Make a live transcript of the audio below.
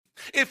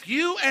If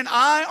you and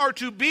I are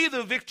to be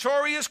the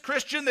victorious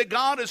Christian that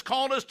God has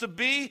called us to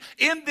be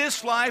in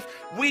this life,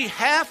 we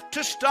have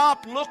to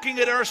stop looking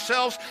at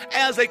ourselves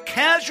as a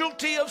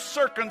casualty of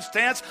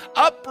circumstance,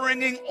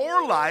 upbringing,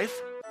 or life.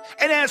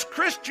 And as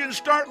Christians,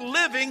 start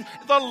living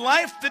the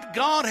life that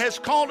God has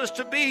called us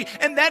to be,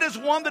 and that is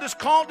one that is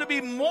called to be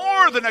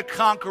more than a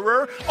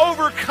conqueror,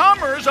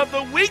 overcomers of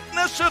the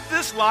weakness of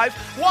this life.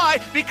 Why?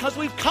 Because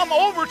we've come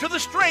over to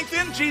the strength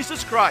in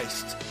Jesus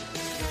Christ.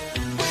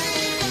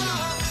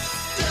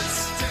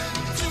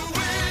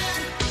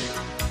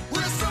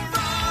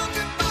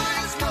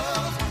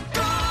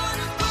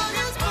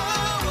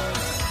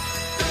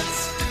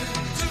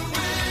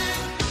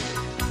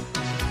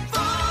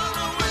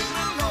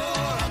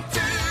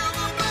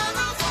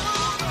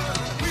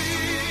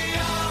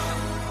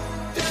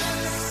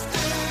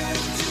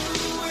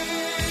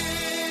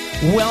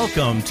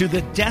 Welcome to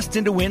the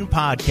Destined to Win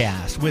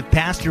podcast with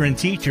pastor and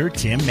teacher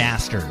Tim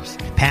Masters.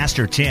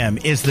 Pastor Tim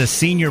is the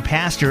senior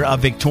pastor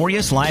of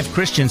Victorious Life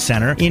Christian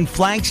Center in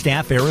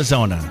Flagstaff,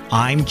 Arizona.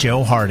 I'm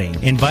Joe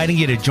Harding, inviting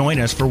you to join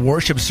us for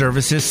worship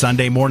services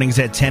Sunday mornings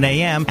at 10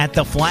 a.m. at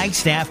the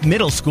Flagstaff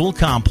Middle School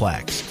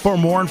Complex. For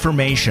more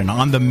information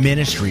on the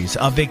ministries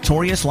of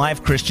Victorious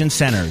Life Christian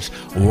Centers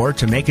or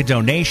to make a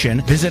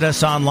donation, visit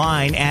us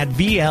online at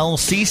vlccaz.org.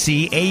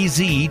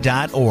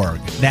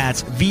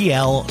 That's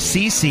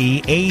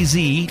vlccaz.org.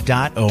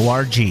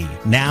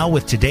 Now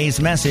with today's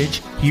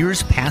message,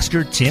 here's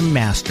Pastor Tim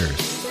Masters.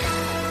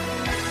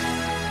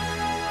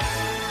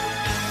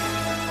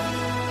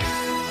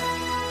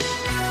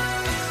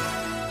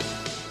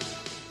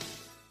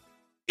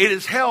 It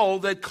is hell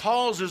that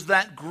causes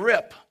that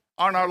grip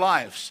on our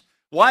lives.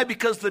 Why?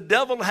 Because the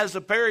devil has a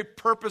very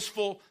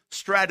purposeful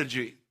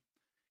strategy.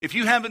 If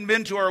you haven't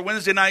been to our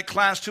Wednesday night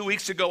class 2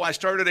 weeks ago, I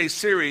started a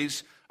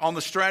series on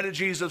the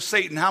strategies of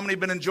Satan. How many have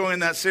been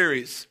enjoying that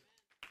series?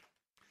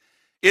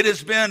 It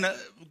has been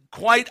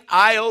quite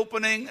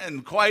eye-opening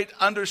and quite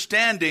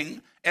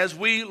understanding as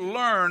we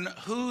learn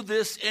who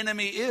this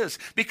enemy is.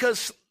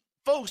 Because,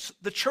 folks,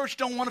 the church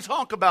don't want to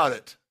talk about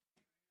it.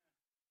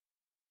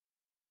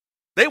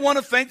 They want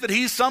to think that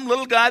he's some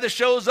little guy that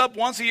shows up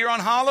once a year on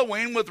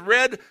Halloween with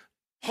red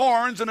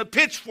horns and a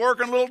pitchfork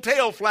and a little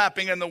tail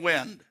flapping in the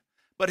wind.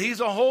 But he's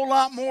a whole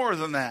lot more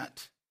than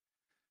that.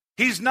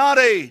 He's not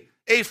a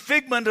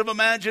figment of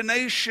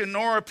imagination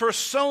or a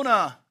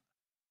persona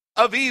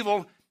of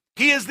evil.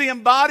 He is the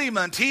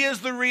embodiment. He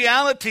is the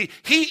reality.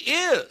 He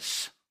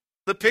is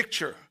the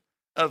picture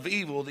of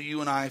evil that you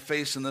and I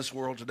face in this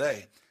world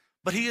today.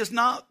 But he is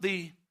not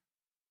the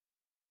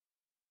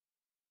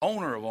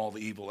owner of all the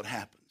evil that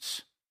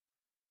happens.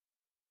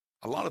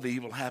 A lot of the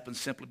evil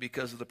happens simply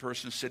because of the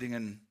person sitting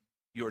in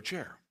your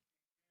chair.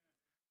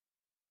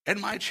 And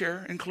my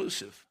chair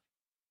inclusive.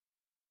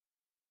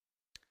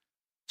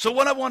 So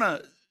what I want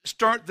to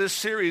start this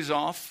series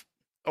off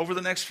over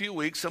the next few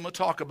weeks, I'm going to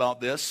talk about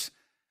this.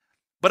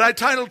 But I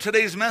titled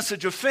today's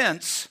message,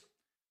 Offense,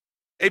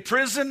 a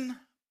Prison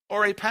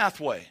or a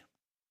Pathway.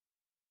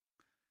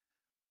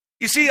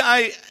 You see,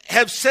 I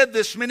have said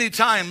this many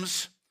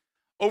times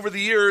over the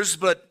years,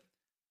 but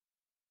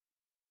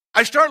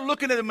I start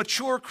looking at a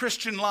mature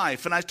Christian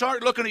life, and I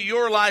start looking at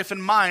your life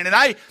and mine, and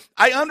I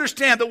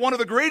understand that one of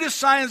the greatest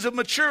signs of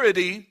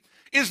maturity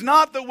is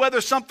not that whether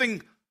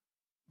something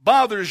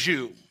bothers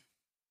you.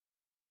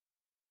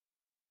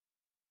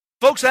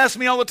 Folks ask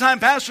me all the time,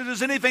 Pastor,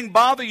 does anything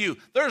bother you?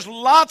 There's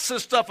lots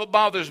of stuff that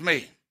bothers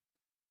me.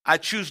 I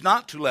choose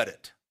not to let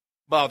it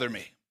bother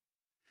me.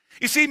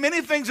 You see,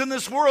 many things in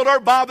this world are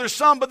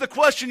bothersome, but the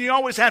question you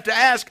always have to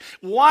ask,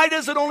 why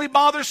does it only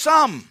bother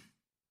some?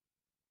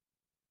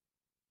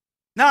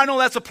 Now, I know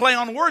that's a play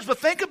on words, but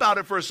think about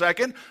it for a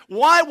second.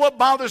 Why what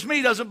bothers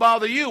me doesn't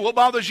bother you? What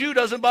bothers you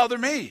doesn't bother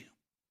me?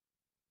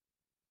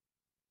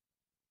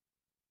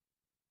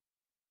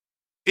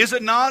 Is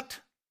it not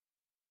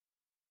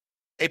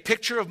a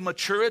picture of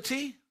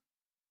maturity?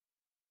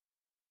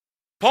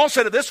 Paul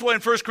said it this way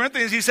in 1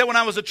 Corinthians. He said, when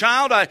I was a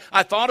child,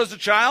 I thought as a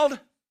child.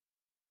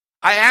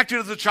 I acted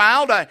as a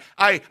child.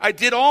 I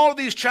did all of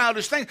these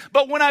childish things.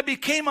 But when I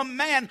became a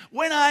man,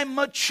 when I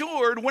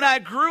matured, when I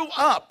grew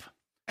up,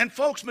 and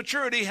folks,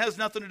 maturity has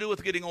nothing to do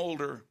with getting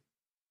older.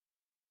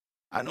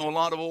 I know a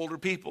lot of older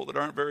people that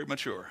aren't very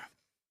mature.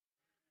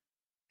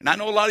 And I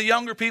know a lot of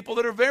younger people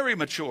that are very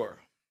mature.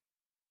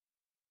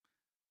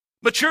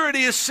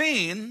 Maturity is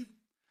seen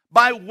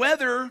by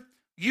whether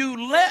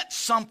you let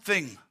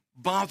something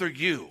bother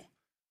you,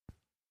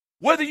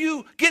 whether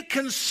you get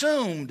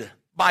consumed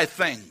by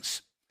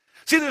things.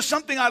 See, there's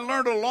something I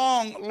learned a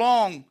long,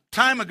 long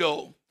time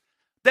ago,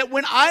 that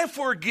when I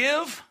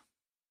forgive,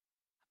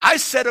 I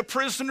set a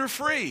prisoner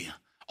free,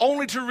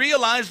 only to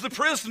realize the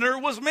prisoner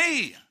was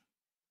me.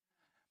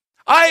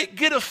 I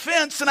get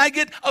offense and I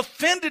get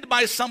offended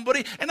by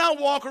somebody, and I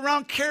walk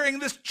around carrying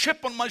this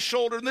chip on my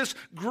shoulder and this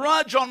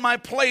grudge on my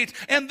plate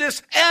and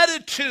this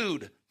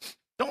attitude.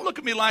 Don't look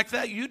at me like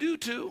that. You do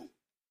too.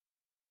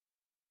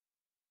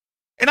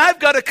 And I've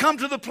got to come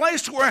to the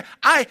place where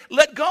I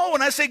let go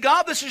and I say,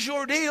 God, this is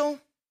your deal.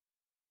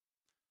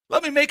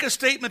 Let me make a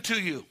statement to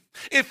you.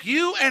 If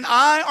you and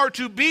I are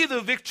to be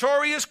the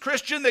victorious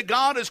Christian that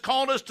God has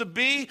called us to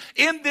be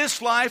in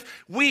this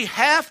life, we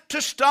have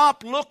to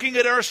stop looking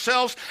at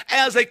ourselves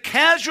as a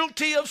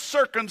casualty of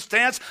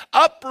circumstance,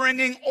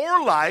 upbringing,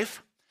 or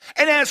life,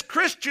 and as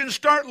Christians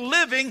start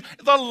living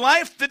the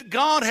life that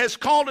God has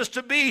called us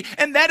to be,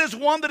 and that is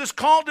one that is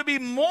called to be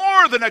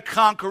more than a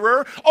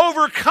conqueror,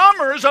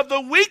 overcomers of the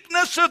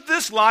weakness of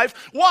this life.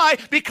 Why?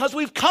 Because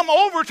we've come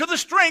over to the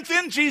strength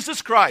in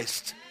Jesus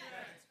Christ.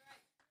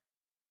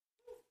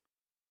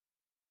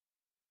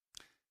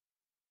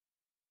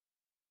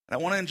 I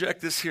want to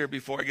inject this here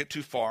before I get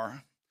too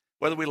far.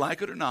 Whether we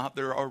like it or not,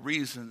 there are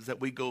reasons that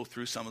we go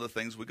through some of the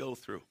things we go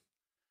through.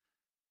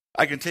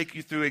 I can take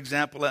you through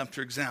example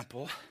after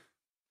example.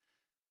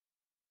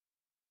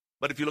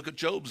 But if you look at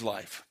Job's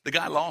life, the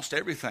guy lost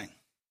everything.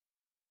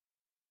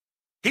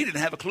 He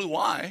didn't have a clue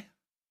why,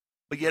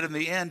 but yet in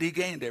the end he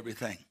gained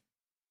everything.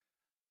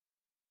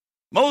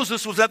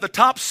 Moses was at the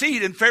top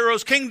seat in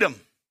Pharaoh's kingdom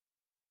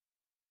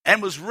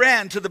and was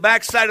ran to the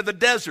backside of the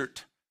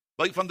desert.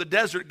 But from the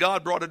desert,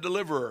 God brought a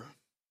deliverer.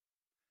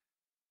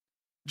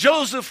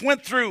 Joseph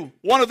went through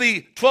one of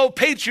the 12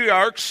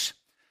 patriarchs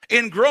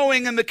in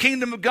growing in the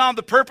kingdom of God,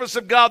 the purpose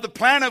of God, the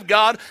plan of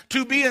God,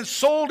 to be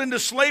sold into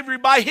slavery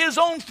by his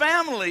own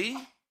family,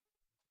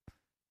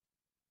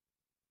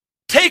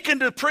 taken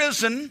to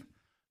prison,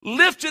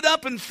 lifted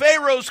up in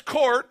Pharaoh's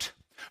court,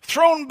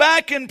 thrown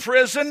back in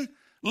prison,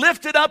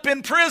 lifted up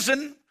in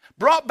prison,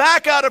 brought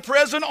back out of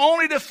prison,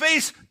 only to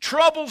face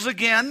troubles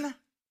again.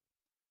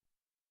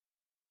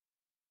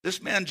 This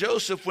man,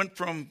 Joseph, went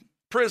from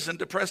prison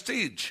to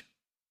prestige.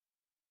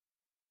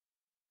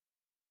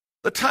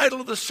 The title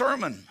of the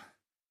sermon,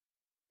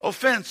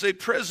 Offense, a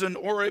Prison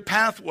or a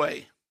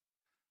Pathway.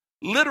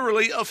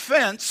 Literally,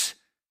 offense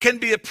can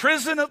be a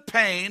prison of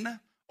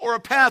pain or a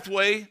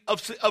pathway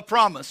of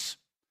promise.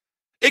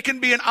 It can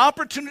be an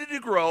opportunity to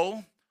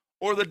grow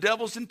or the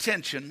devil's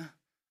intention,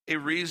 a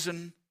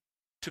reason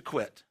to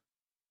quit.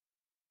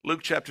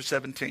 Luke chapter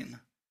 17.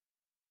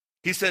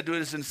 He said to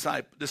his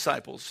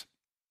disciples,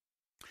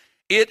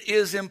 it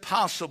is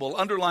impossible,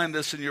 underline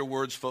this in your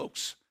words,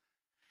 folks.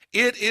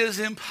 It is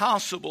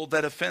impossible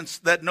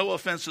that no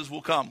offenses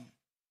will come.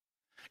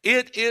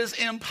 It is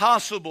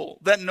impossible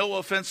that no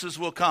offenses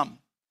will come.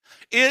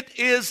 It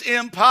is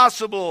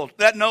impossible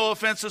that no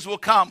offenses will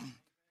come.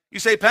 You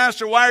say,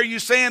 Pastor, why are you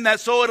saying that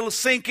so it'll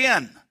sink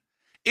in?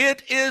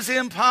 It is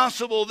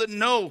impossible that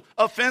no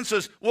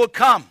offenses will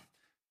come.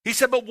 He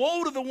said, but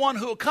woe to the one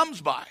who comes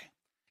by.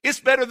 It's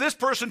better this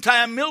person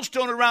tie a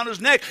millstone around his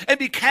neck and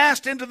be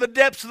cast into the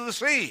depths of the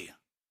sea.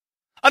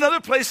 Another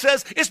place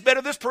says, it's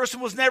better this person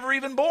was never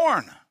even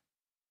born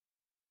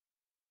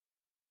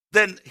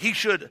than he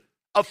should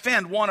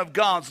offend one of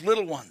God's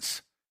little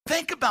ones.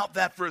 Think about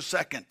that for a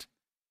second.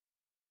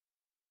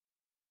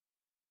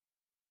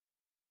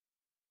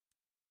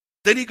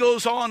 Then he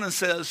goes on and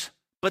says,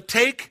 but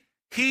take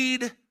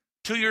heed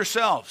to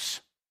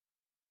yourselves.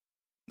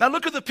 Now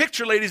look at the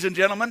picture, ladies and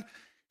gentlemen.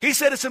 He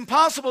said it's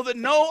impossible that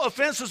no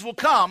offenses will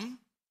come.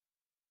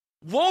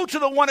 Woe to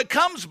the one that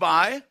comes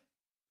by.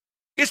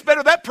 It's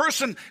better that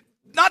person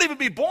not even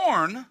be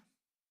born.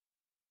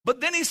 But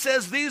then he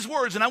says these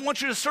words, and I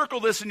want you to circle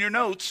this in your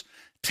notes.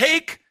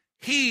 Take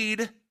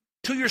heed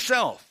to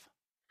yourself.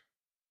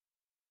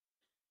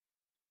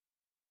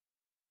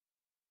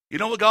 You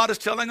know what God is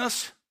telling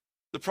us?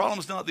 The problem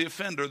is not the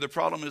offender. The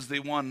problem is the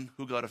one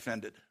who got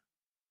offended.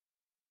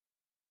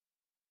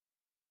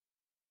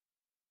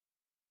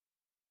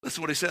 Listen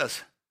to what he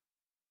says.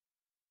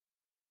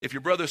 If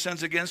your brother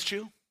sins against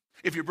you,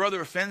 if your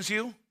brother offends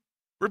you,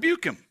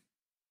 rebuke him.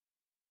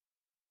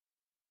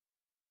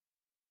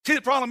 See,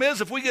 the problem is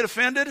if we get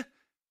offended,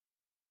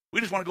 we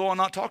just want to go on and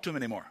not talk to him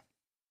anymore.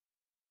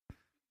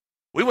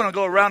 We want to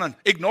go around and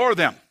ignore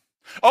them.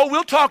 Oh,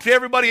 we'll talk to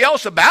everybody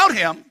else about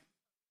him,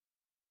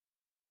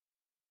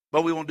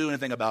 but we won't do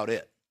anything about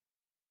it.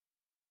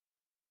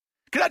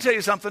 Can I tell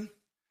you something?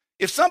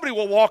 If somebody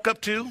will walk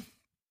up to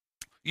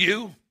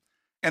you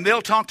and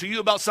they'll talk to you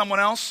about someone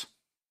else,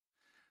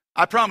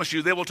 I promise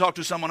you they will talk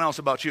to someone else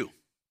about you.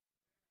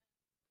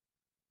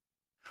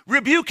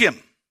 Rebuke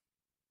him.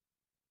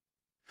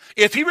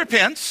 If he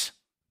repents,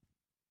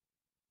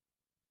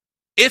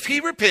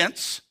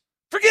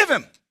 forgive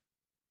him.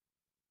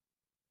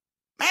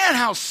 Man,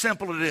 how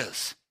simple it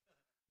is.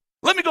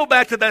 Let me go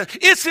back to that.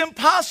 It's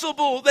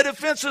impossible that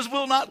offenses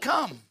will not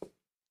come.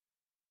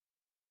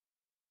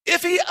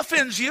 If he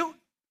offends you,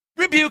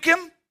 rebuke him,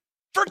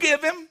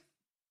 forgive him.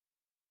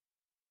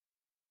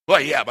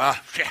 Well, yeah,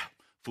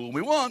 fool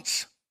me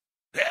once.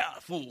 Yeah,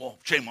 fool,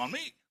 shame on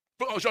me.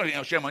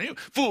 Shame on you.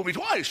 Fool me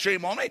twice,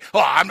 shame on me.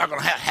 Oh, I'm not going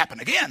to have it happen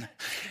again.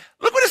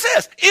 Look what it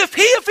says. If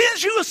he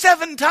offends you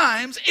 7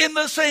 times in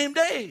the same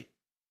day.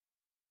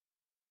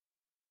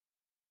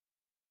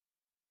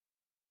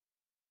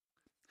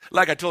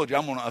 Like I told you,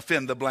 I'm going to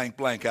offend the blank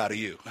blank out of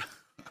you.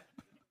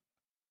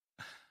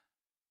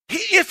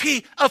 If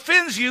he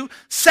offends you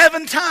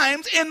 7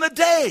 times in the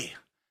day,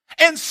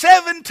 and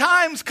 7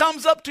 times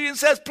comes up to you and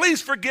says, please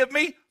forgive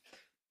me,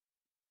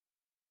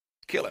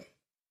 kill him.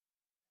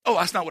 Oh,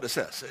 that's not what it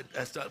says.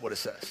 That's not what it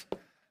says.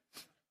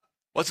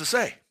 What's it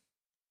say?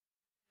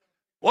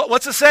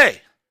 What's it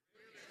say?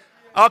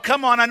 Oh,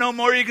 come on. I know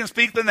more you can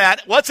speak than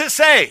that. What's it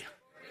say?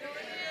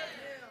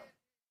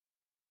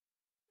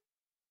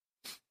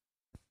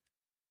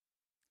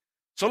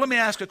 So let me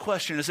ask a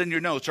question. It's in your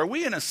notes. Are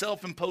we in a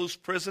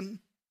self-imposed prison?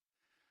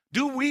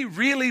 Do we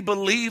really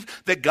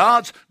believe that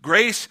God's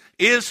grace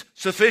is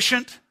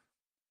sufficient?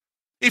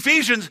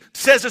 Ephesians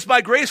says it's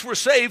by grace we're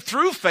saved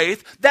through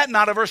faith, that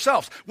not of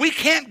ourselves. We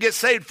can't get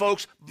saved,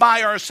 folks,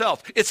 by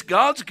ourselves. It's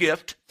God's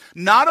gift,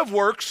 not of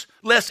works,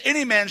 lest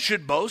any man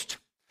should boast.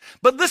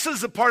 But this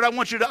is the part I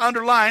want you to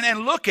underline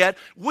and look at.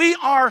 We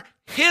are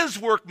His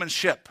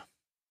workmanship.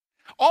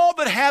 All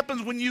that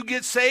happens when you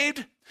get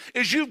saved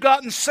is you've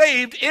gotten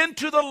saved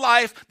into the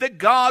life that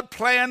God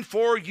planned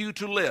for you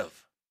to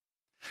live.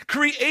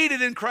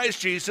 Created in Christ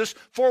Jesus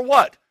for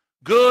what?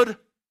 Good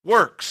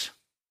works.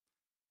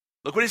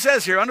 Look what he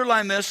says here.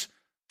 Underline this.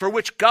 For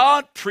which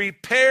God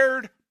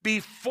prepared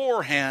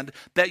beforehand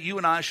that you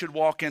and I should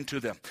walk into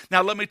them.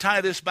 Now let me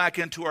tie this back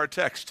into our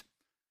text.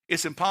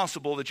 It's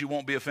impossible that you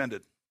won't be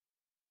offended.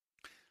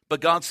 But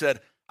God said,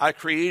 I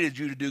created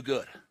you to do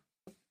good.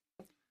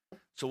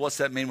 So what's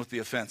that mean with the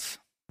offense?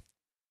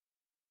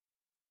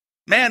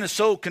 Man is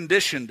so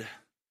conditioned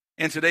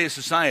in today's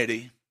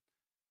society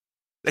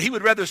that he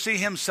would rather see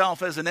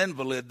himself as an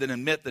invalid than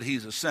admit that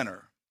he's a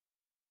sinner.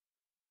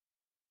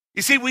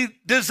 You see, we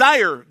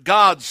desire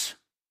God's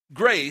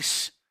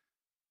grace,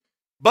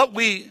 but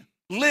we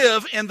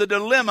live in the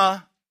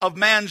dilemma of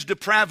man's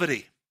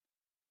depravity.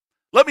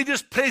 Let me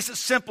just place it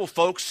simple,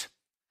 folks.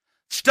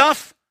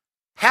 Stuff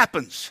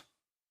happens.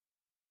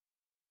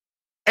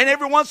 And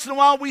every once in a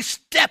while we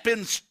step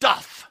in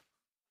stuff.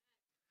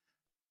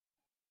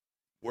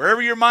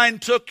 Wherever your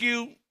mind took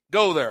you,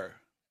 go there.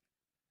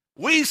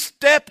 We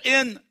step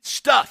in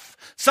stuff.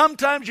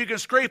 Sometimes you can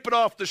scrape it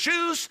off the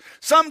shoes.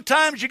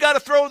 Sometimes you got to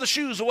throw the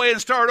shoes away and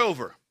start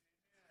over.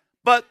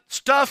 But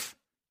stuff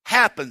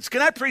happens.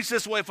 Can I preach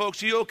this way,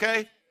 folks? Are you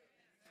okay?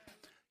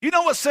 You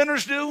know what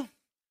sinners do?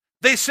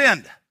 They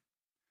sin.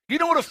 You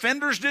know what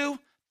offenders do?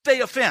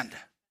 They offend.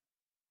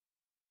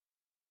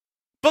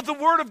 But the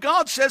Word of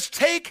God says,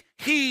 take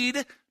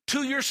heed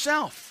to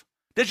yourself.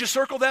 Did you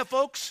circle that,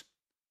 folks?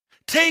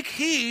 Take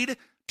heed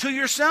to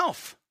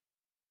yourself.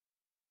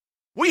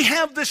 We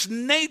have this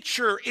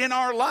nature in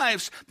our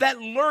lives that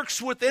lurks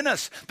within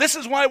us. This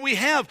is why we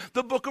have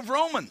the book of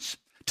Romans,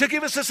 to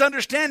give us this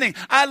understanding.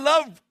 I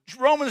love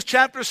Romans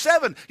chapter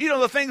 7. You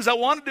know, the things I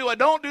want to do, I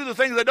don't do. The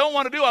things I don't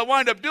want to do, I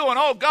wind up doing.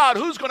 Oh, God,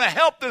 who's going to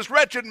help this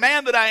wretched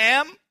man that I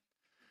am?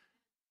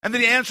 And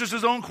then he answers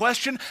his own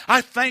question. I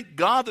thank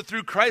God that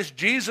through Christ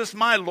Jesus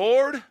my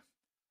Lord,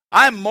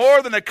 I'm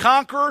more than a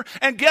conqueror.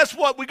 And guess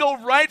what? We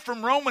go right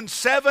from Romans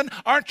 7.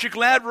 Aren't you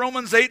glad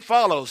Romans 8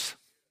 follows?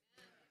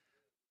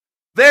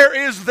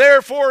 There is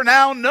therefore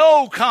now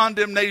no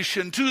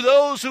condemnation to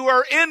those who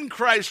are in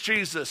Christ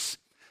Jesus.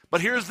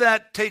 But here's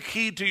that, take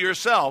heed to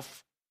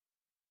yourself,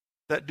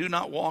 that do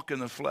not walk in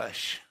the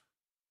flesh,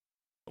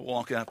 but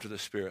walk after the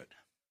Spirit.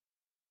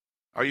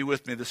 Are you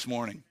with me this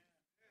morning?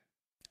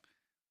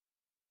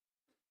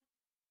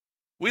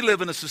 We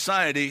live in a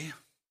society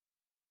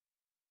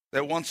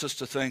that wants us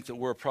to think that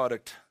we're a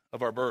product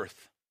of our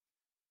birth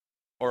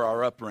or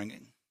our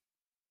upbringing.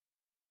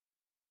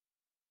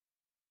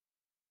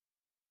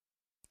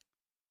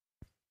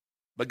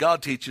 But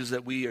God teaches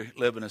that we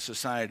live in a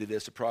society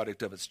that's a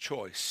product of its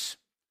choice.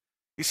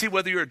 You see,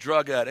 whether you're a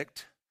drug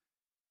addict,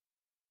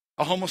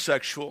 a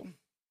homosexual,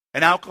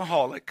 an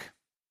alcoholic,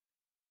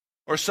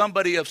 or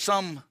somebody of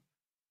some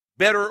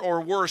better or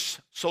worse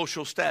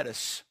social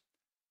status,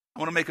 I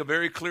want to make a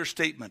very clear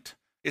statement.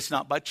 It's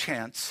not by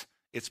chance,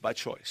 it's by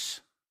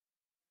choice.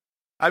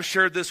 I've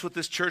shared this with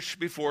this church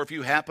before. If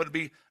you happen to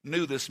be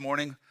new this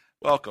morning,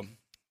 welcome.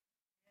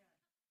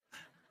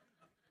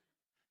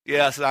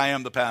 Yes, I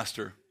am the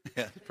pastor.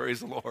 Yeah,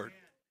 praise the Lord.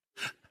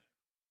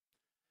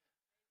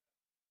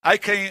 I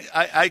can't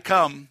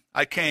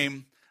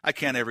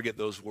ever get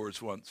those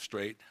words once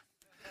straight.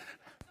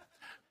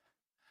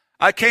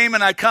 I came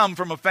and I come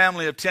from a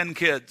family of 10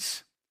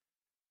 kids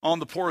on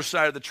the poor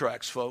side of the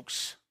tracks,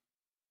 folks.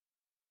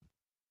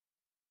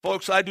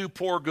 Folks, I do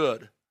poor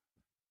good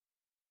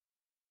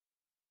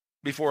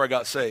before I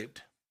got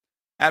saved.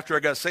 After I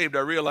got saved,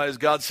 I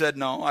realized God said,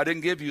 no, I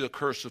didn't give you a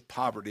curse of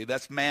poverty.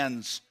 That's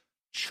man's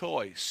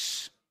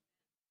choice.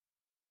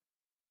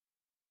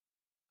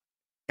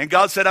 And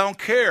God said, I don't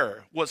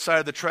care what side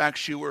of the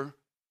tracks you were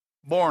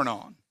born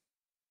on.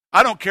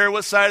 I don't care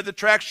what side of the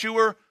tracks you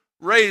were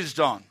raised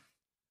on.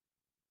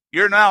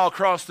 You're now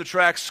across the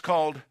tracks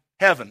called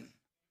heaven.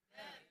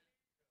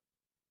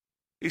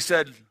 He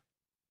said,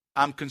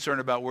 I'm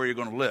concerned about where you're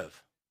going to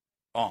live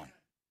on.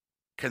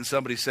 Can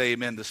somebody say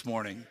amen this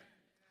morning?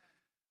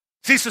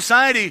 See,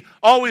 society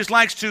always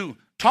likes to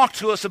talk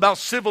to us about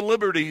civil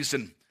liberties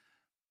and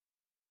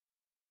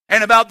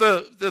about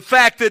the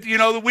fact that,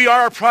 that we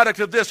are a product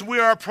of this, we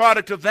are a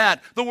product of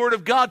that. The Word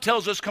of God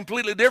tells us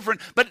completely different.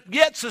 But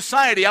yet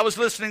society, I was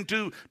listening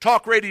to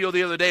talk radio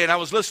the other day, and I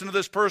was listening to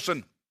this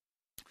person.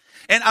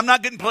 And I'm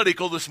not getting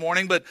political this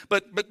morning, but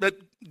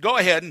go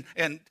ahead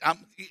and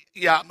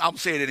I'll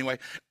say it anyway.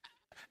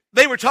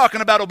 They were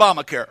talking about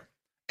Obamacare.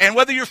 And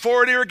whether you're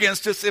for it or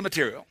against it's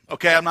immaterial.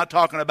 Okay, I'm not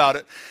talking about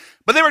it.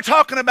 But they were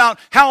talking about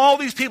how all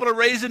these people are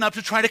raising up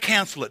to try to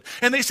cancel it.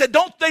 And they said,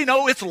 don't they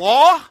know it's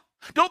law?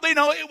 Don't they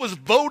know it was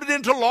voted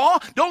into law?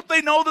 Don't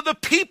they know that the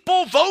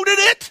people voted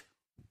it?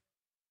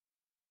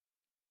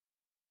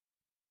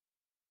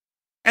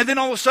 And then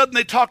all of a sudden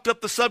they talked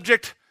up the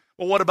subject,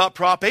 well, what about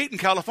Prop 8 in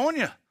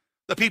California?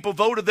 The people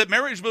voted that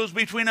marriage was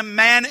between a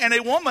man and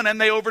a woman, and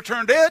they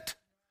overturned it.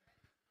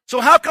 So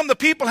how come the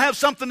people have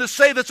something to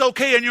say that's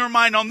okay in your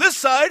mind on this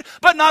side,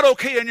 but not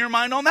okay in your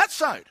mind on that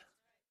side?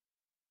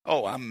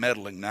 Oh, I'm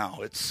meddling now.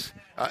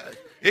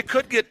 It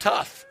could get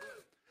tough.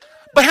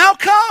 But how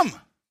come?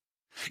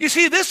 You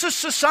see, this is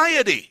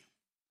society.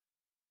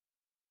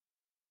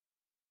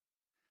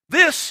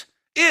 This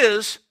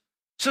is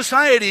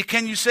society.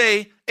 Can you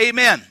say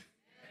amen?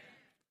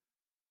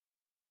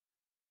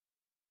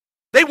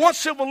 They want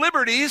civil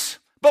liberties,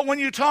 but when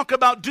you talk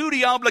about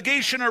duty,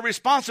 obligation, or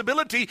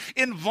responsibility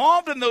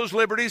involved in those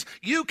liberties,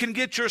 you can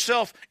get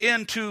yourself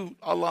into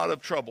a lot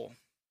of trouble.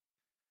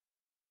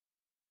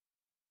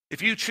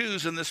 If you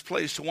choose in this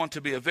place to want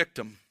to be a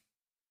victim,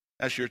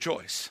 that's your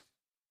choice.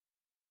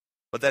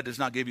 But that does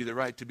not give you the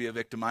right to be a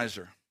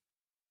victimizer,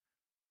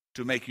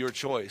 to make your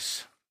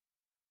choice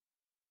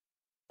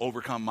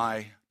overcome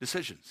my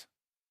decisions.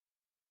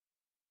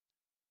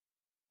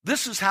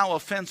 This is how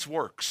offense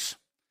works.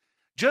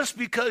 Just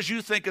because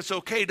you think it's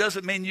okay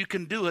doesn't mean you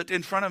can do it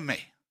in front of me.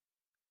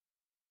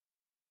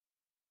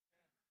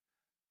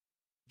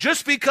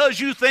 Just because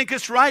you think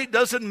it's right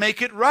doesn't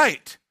make it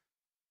right.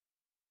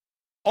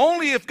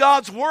 Only if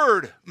God's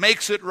word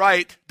makes it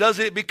right does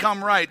it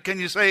become right. Can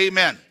you say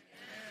amen?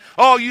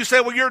 Oh, you say,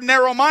 well, you're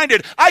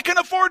narrow-minded. I can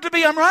afford to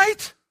be, I'm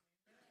right.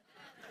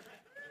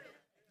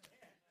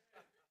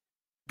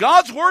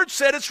 God's word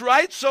said it's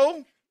right,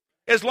 so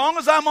as long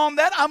as I'm on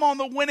that, I'm on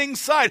the winning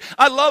side.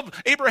 I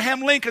love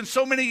Abraham Lincoln.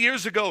 So many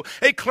years ago,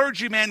 a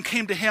clergyman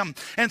came to him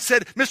and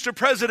said, Mr.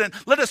 President,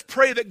 let us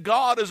pray that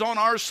God is on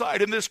our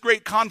side in this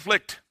great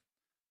conflict.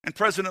 And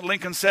President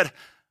Lincoln said,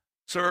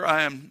 sir,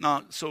 I am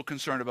not so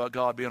concerned about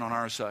God being on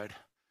our side.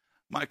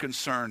 My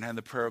concern and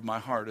the prayer of my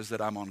heart is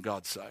that I'm on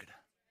God's side.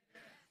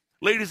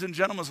 Ladies and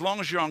gentlemen, as long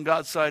as you're on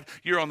God's side,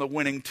 you're on the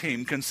winning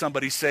team. Can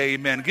somebody say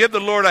amen? Give the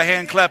Lord a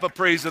hand clap of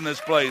praise in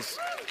this place.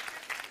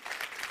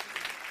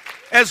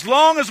 As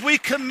long as we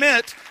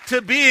commit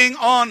to being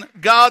on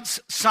God's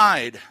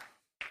side.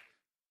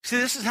 See,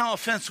 this is how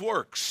offense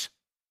works.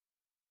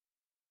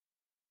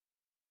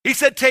 He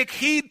said, take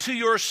heed to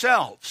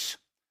yourselves.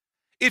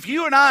 If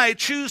you and I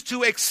choose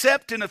to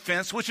accept an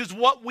offense, which is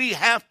what we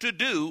have to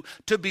do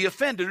to be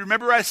offended.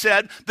 Remember I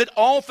said that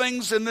all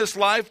things in this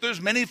life, there's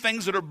many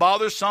things that are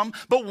bothersome,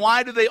 but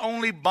why do they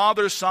only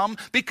bother some?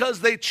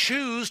 Because they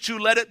choose to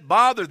let it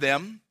bother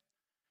them.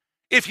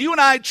 If you and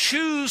I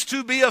choose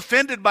to be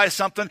offended by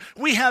something,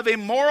 we have a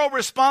moral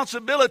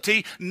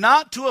responsibility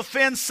not to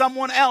offend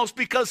someone else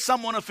because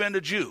someone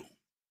offended you.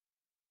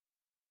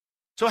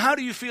 So how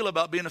do you feel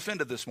about being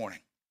offended this morning?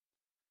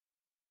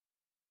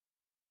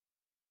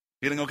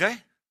 Feeling okay?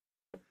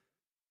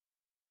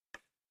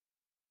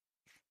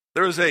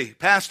 There was a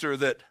pastor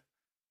that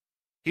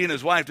he and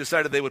his wife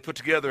decided they would put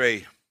together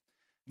a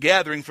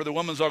gathering for the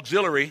women's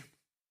auxiliary.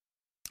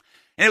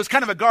 And it was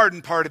kind of a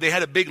garden party. They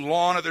had a big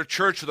lawn at their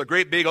church with a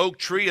great big oak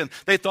tree, and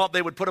they thought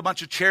they would put a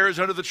bunch of chairs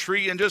under the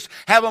tree and just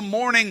have a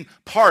morning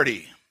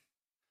party.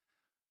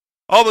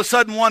 All of a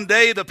sudden one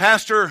day, the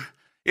pastor,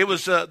 it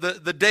was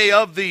the day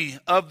of the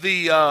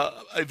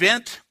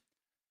event,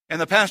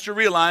 and the pastor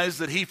realized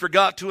that he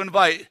forgot to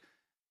invite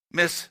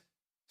Miss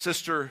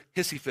Sister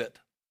Hissy Fit.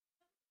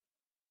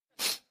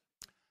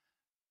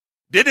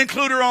 Didn't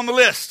include her on the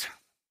list.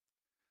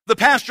 The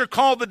pastor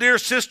called the dear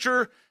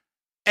sister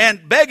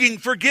and begging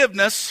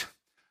forgiveness,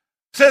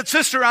 said,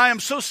 Sister, I am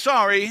so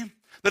sorry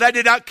that I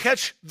did not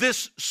catch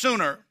this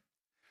sooner.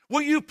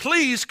 Will you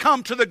please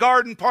come to the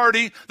garden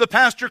party? The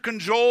pastor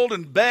cajoled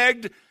and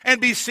begged and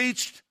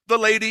beseeched the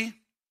lady.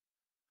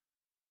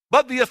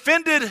 But the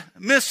offended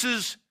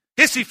Mrs.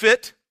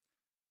 Hissyfit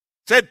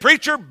said,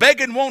 Preacher,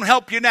 begging won't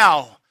help you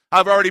now.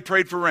 I've already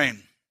prayed for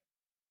rain.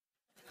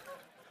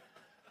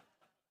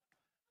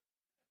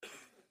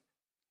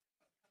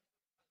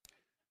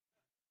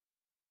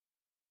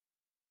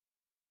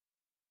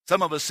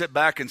 Some of us sit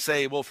back and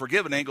say, well,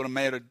 forgiving ain't going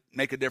to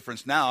make a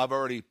difference now. I've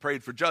already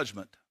prayed for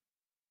judgment.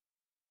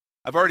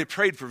 I've already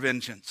prayed for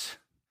vengeance.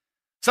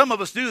 Some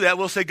of us do that.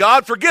 We'll say,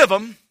 God, forgive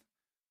them,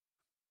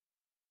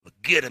 but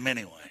get them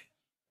anyway.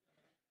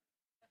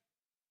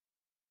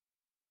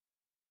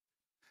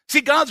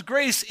 See, God's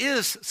grace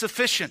is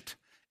sufficient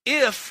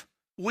if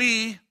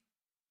we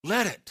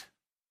let it.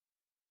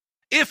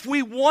 If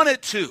we want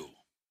it to,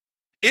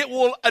 it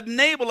will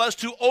enable us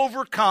to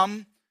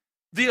overcome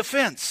the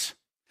offense.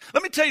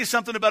 Let me tell you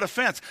something about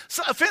offense.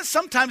 Offense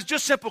sometimes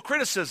just simple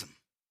criticism.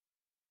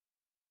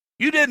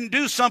 You didn't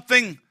do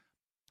something.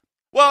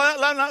 Well,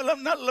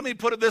 let me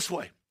put it this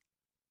way.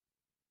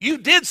 You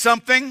did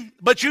something,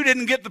 but you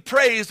didn't get the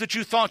praise that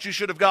you thought you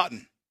should have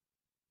gotten.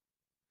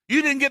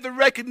 You didn't get the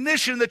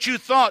recognition that you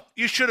thought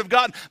you should have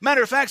gotten.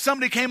 Matter of fact,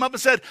 somebody came up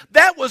and said,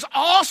 that was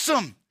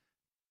awesome.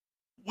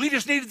 We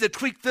just needed to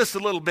tweak this a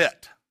little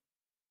bit.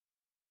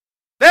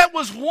 That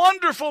was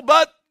wonderful,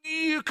 but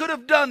you could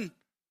have done.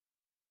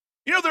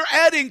 You know, they're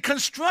adding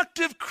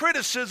constructive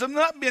criticism,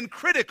 not being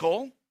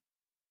critical.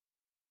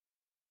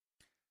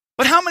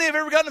 But how many have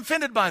ever gotten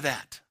offended by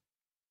that?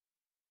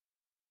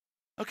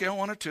 Okay,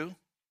 one or two.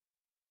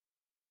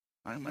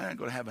 I'm going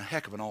to have a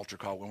heck of an altar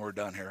call when we're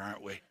done here,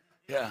 aren't we?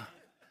 Yeah.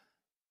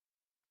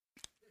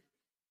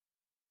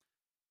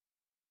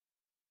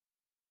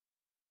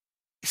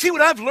 See,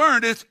 what I've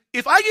learned is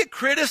if I get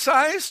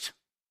criticized,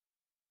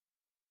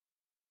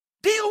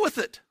 deal with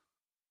it.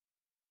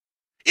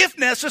 If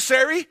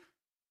necessary,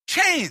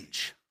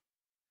 change.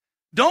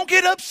 Don't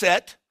get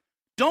upset.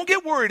 Don't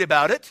get worried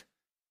about it.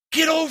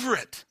 Get over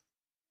it.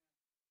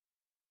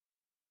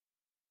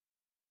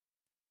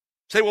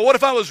 Say, well, what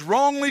if I was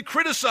wrongly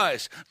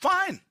criticized?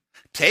 Fine.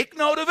 Take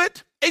note of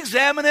it.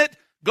 Examine it.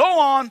 Go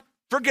on.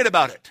 Forget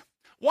about it.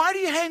 Why do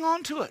you hang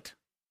on to it?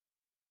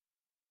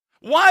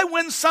 Why,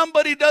 when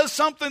somebody does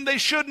something they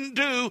shouldn't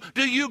do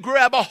you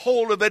grab a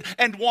hold of it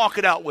and walk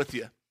it out with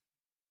you?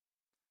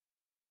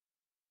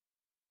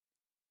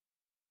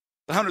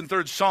 The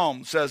 103rd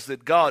Psalm says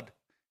that God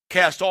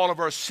cast all of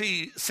our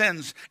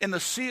sins in the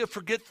sea of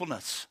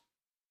forgetfulness.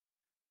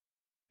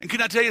 And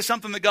can I tell you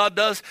something that God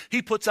does?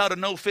 He puts out a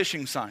no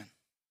fishing sign.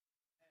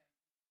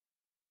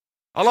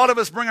 A lot of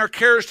us bring our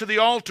cares to the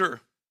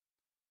altar,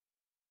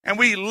 and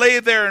we lay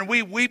there and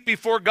we weep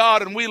before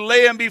God, and we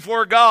lay them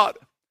before God.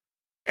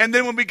 And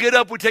then when we get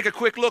up, we take a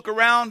quick look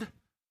around,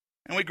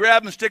 and we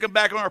grab them and stick them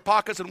back in our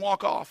pockets and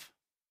walk off.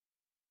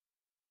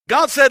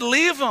 God said,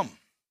 leave them.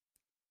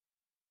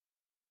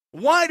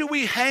 Why do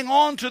we hang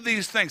on to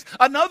these things?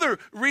 Another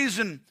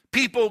reason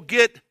people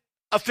get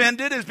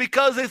offended is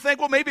because they think,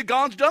 well, maybe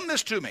God's done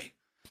this to me.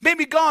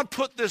 Maybe God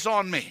put this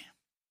on me.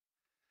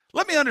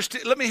 Let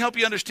me help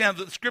you understand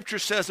that the Scripture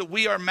says that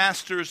we are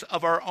masters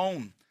of our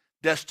own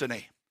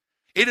destiny.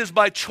 It is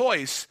by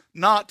choice,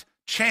 not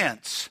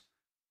chance,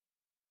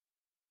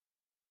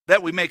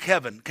 that we make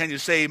heaven. Can you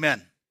say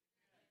amen?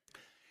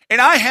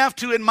 And I have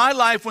to, in my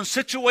life, when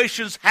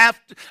situations have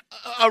to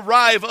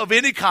arrive of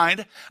any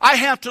kind, I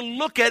have to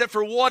look at it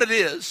for what it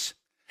is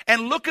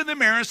and look in the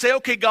mirror and say,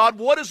 okay, God,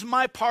 what is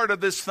my part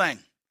of this thing?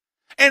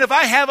 And if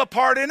I have a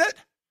part in it,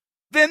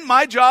 then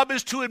my job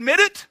is to admit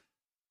it,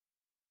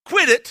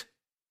 quit it,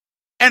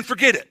 and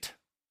forget it.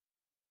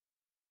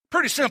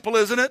 Pretty simple,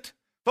 isn't it?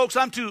 Folks,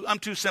 I'm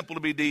too simple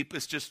to be deep.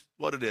 It's just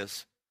what it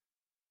is.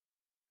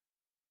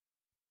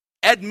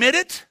 Admit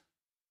it,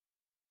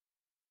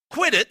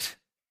 quit it,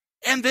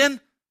 and then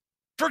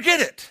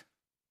forget it.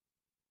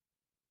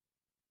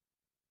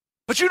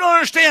 But you don't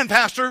understand,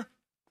 Pastor.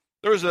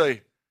 There was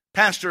a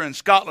pastor in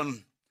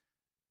Scotland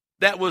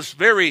that was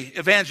very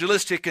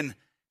evangelistic, and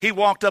he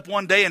walked up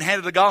one day and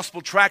handed a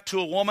gospel tract to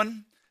a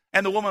woman,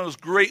 and the woman was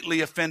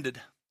greatly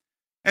offended.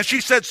 And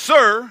she said,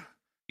 "Sir,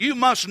 you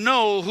must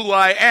know who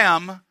I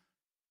am,"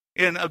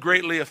 in a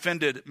greatly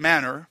offended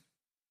manner.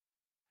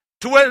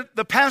 To where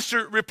the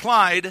pastor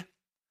replied,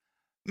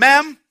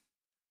 "Ma'am,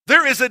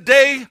 there is a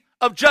day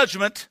of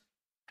judgment,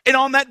 and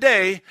on that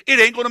day, it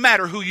ain't going to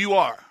matter who you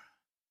are."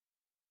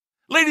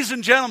 Ladies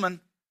and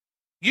gentlemen,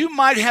 you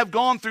might have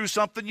gone through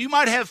something, you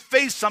might have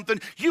faced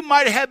something, you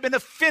might have been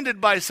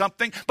offended by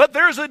something, but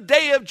there's a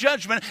day of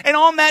judgment, and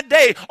on that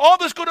day, all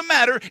that's going to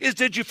matter is,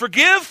 did you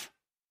forgive?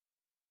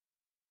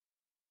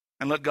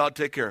 And let God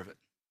take care of it.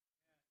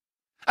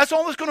 That's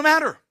all that's going to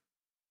matter.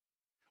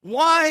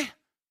 Why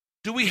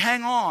do we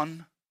hang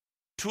on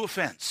to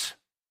offense?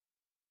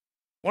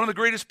 One of the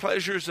greatest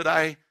pleasures that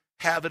I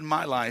have in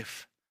my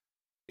life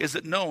is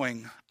that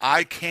knowing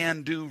I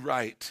can do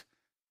right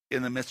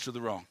in the midst of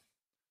the wrong.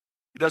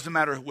 It doesn't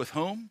matter with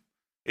whom,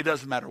 it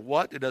doesn't matter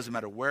what, it doesn't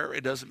matter where,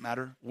 it doesn't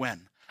matter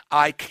when.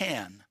 I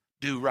can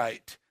do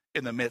right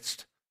in the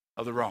midst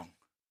of the wrong.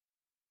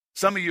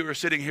 Some of you are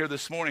sitting here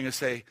this morning and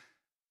say,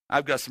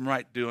 I've got some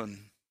right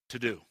doing to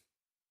do.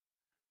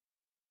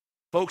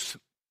 Folks,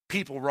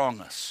 people wrong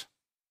us.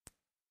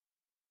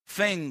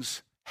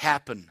 Things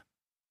happen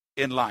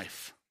in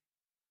life.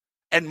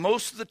 And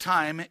most of the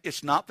time,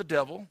 it's not the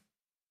devil,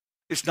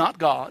 it's not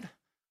God,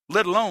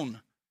 let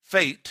alone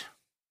fate.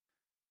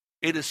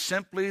 It is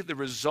simply the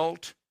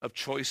result of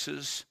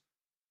choices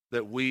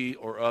that we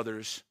or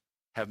others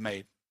have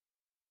made.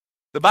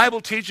 The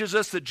Bible teaches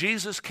us that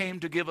Jesus came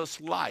to give us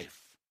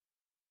life,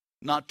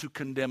 not to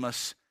condemn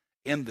us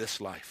in this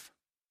life.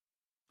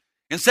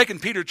 In 2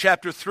 Peter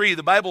chapter 3,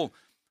 the Bible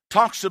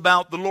talks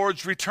about the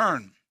Lord's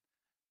return.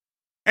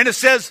 And it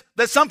says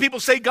that some people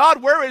say,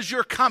 God, where is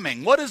your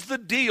coming? What is the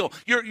deal?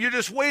 You're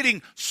just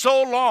waiting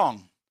so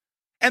long.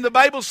 And the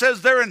Bible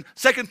says there in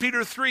 2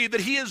 Peter 3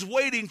 that he is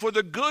waiting for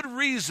the good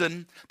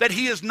reason that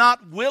he is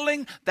not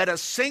willing that a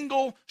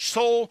single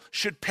soul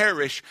should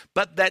perish,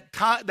 but that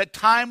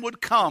time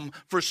would come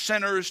for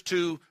sinners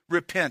to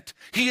repent.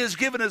 He has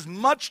given as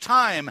much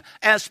time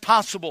as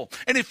possible.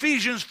 In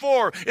Ephesians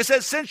 4, it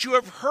says, since you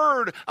have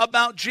heard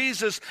about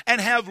Jesus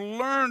and have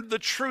learned the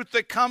truth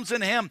that comes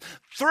in him,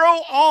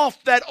 throw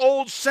off that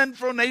old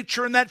sinful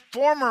nature and that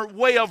former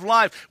way of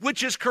life,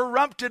 which is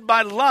corrupted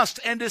by lust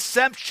and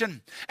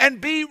deception,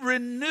 and be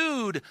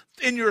renewed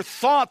in your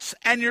thoughts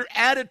and your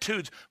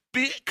attitudes,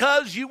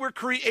 because you were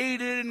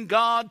created in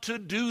God to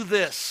do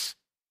this.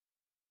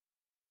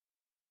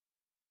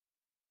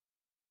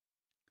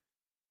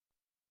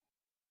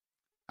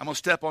 I'm going to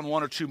step on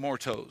one or two more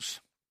toes.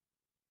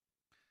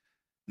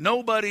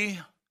 Nobody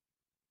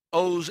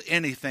owes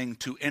anything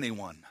to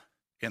anyone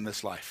in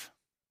this life.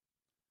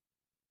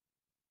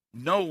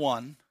 No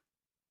one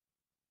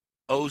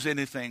owes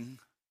anything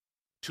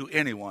to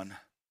anyone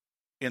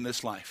in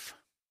this life.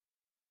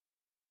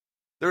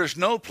 There is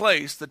no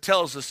place that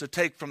tells us to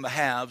take from the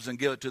haves and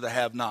give it to the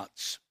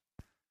have-nots.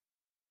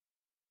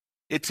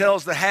 It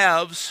tells the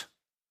haves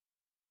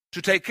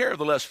to take care of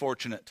the less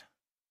fortunate.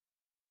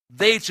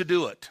 They to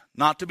do it,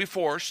 not to be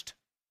forced.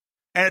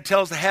 And it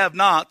tells the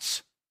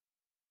have-nots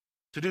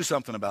to do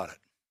something about it.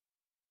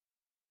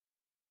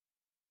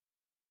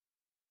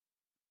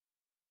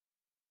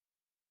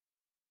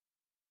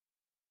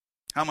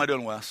 How am I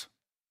doing, Wes?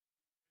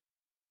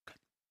 Good.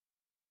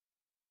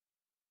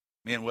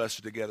 Me and Wes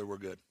are together, we're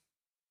good.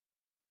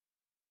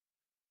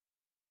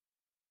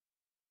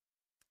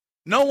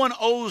 No one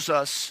owes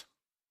us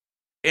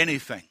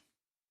anything.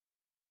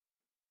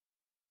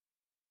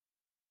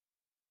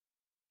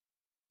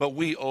 But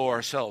we owe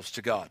ourselves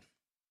to God.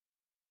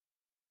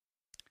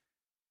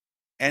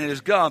 And it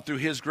is God, through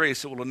his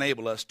grace, that will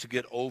enable us to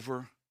get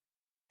over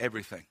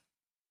everything.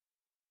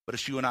 But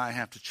it's you and I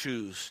have to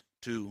choose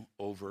to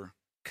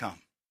overcome.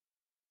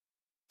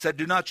 It said,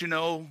 do not you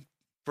know,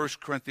 1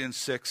 Corinthians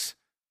 6,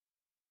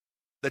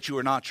 that you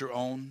are not your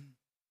own?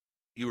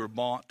 You were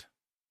bought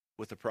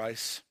with a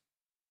price.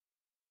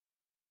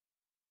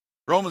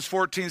 Romans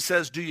 14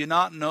 says, do you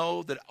not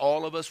know that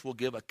all of us will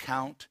give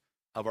account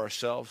of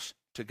ourselves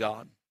to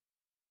God?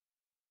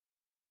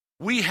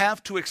 We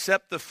have to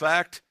accept the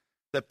fact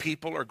that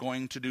people are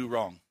going to do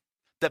wrong,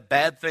 that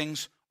bad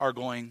things are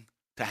going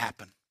to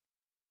happen.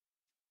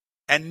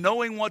 And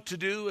knowing what to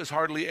do is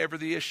hardly ever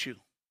the issue.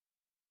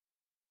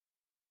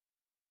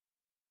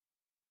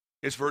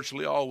 It's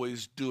virtually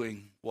always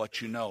doing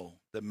what you know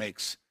that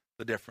makes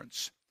the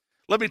difference.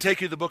 Let me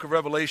take you to the book of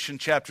Revelation,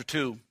 chapter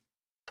 2.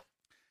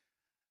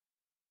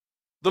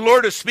 The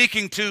Lord is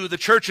speaking to the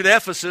church at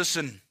Ephesus,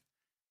 and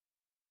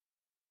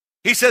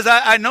he says,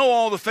 I know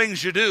all the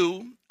things you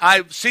do.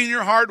 I've seen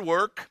your hard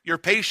work, your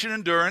patient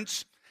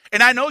endurance,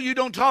 and I know you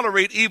don't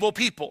tolerate evil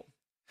people.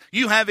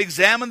 You have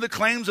examined the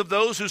claims of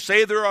those who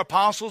say they're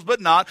apostles but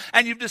not,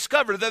 and you've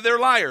discovered that they're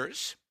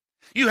liars.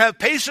 You have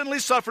patiently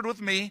suffered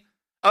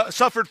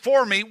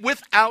for me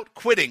without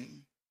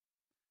quitting.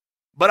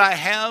 But I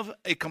have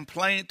a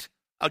complaint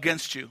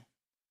against you.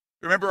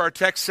 Remember our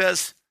text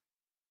says,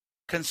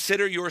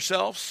 consider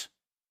yourselves.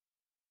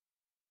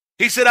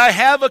 He said, I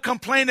have a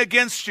complaint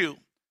against you.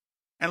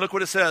 And look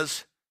what it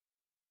says.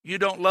 You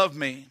don't love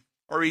me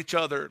or each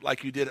other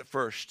like you did at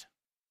first.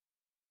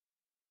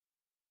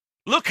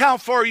 Look how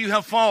far you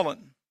have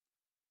fallen.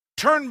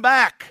 Turn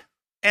back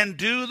and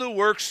do the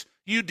works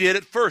you did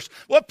at first.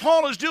 What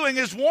Paul is doing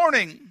is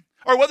warning,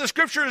 or what the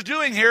scripture is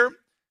doing here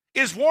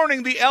is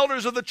warning the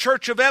elders of the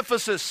church of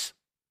Ephesus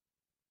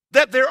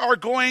that there are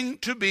going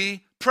to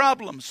be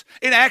problems.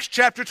 In Acts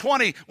chapter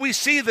 20, we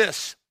see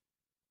this.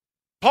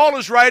 Paul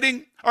is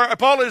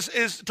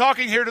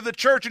talking here to the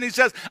church, and he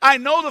says, I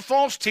know the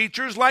false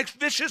teachers, like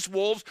vicious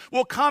wolves,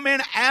 will come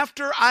in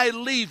after I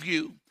leave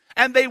you,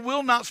 and they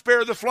will not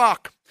spare the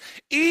flock.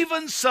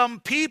 Even some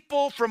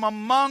people from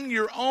among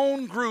your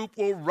own group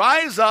will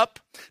rise up,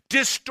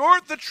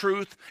 distort the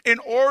truth in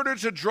order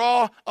to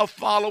draw a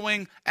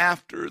following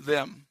after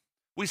them.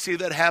 We see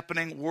that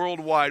happening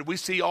worldwide. We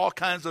see all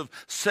kinds of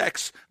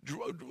sects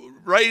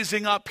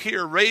raising up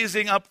here,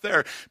 raising up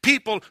there.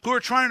 People who are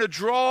trying to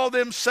draw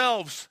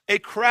themselves a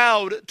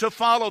crowd to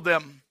follow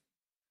them.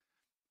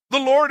 The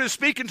Lord is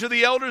speaking to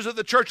the elders of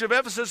the church of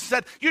Ephesus and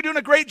said, you're doing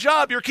a great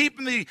job. You're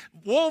keeping the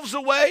wolves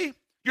away.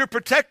 You're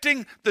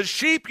protecting the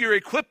sheep. You're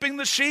equipping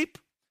the sheep.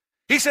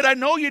 He said, I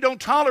know you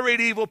don't tolerate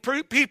evil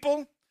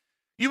people.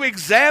 You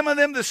examine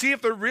them to see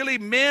if they're really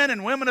men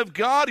and women of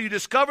God. You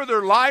discover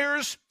they're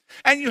liars.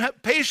 And you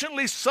have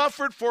patiently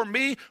suffered for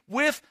me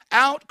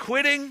without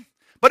quitting.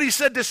 But he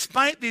said,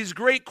 despite these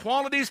great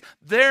qualities,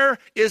 there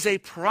is a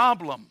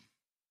problem.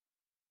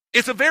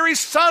 It's a very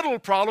subtle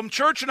problem,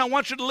 church, and I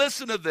want you to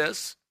listen to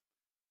this.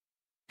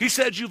 He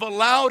said, you've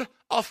allowed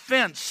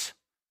offense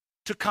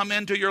to come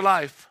into your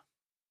life.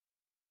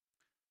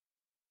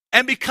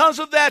 And because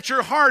of that,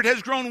 your heart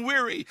has grown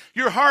weary.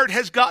 Your heart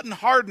has gotten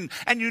hardened.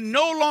 And you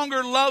no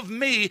longer love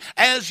me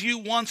as you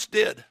once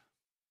did.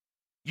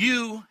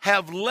 You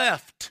have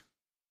left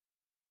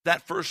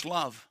that first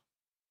love.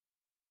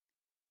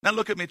 Now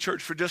look at me,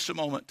 church, for just a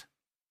moment.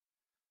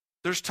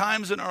 There's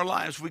times in our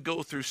lives we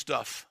go through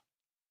stuff.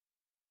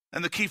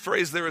 And the key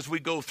phrase there is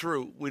we go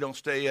through, we don't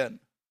stay in.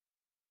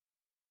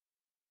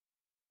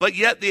 But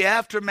yet the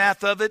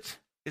aftermath of it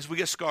is we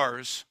get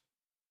scars.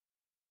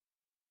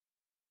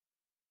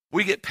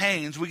 We get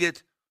pains. We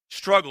get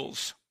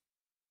struggles.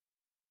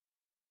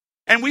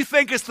 And we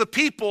think it's the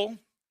people,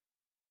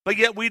 but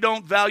yet we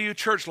don't value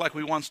church like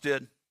we once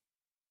did.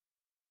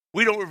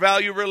 We don't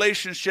value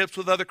relationships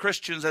with other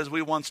Christians as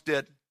we once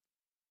did.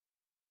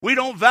 We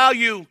don't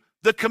value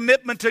the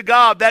commitment to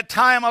God, that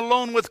time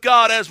alone with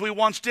God as we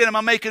once did. Am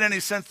I making any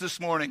sense this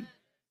morning?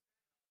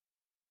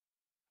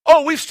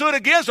 Oh, we've stood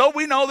against. Oh,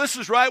 we know this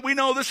is right. We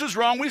know this is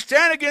wrong. We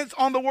stand against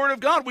on the Word of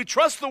God. We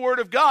trust the Word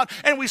of God.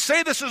 And we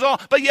say this is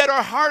all. But yet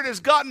our heart has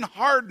gotten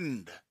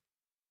hardened.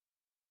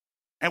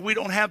 And we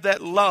don't have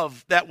that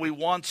love that we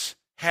once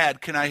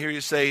had. Can I hear you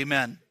say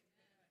amen?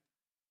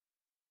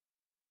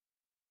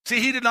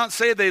 See, he did not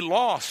say they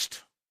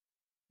lost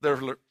their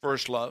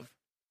first love.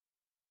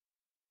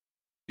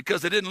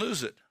 Because they didn't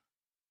lose it.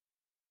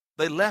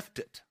 They left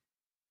it.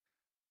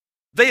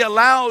 They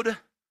allowed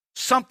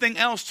something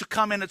else to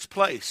come in its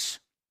place.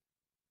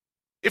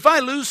 If I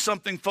lose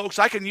something, folks,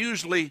 I can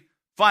usually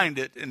find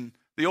it. And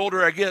the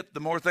older I get, the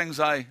more things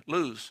I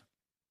lose.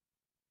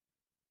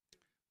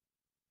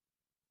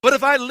 But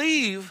if I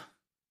leave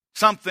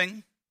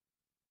something,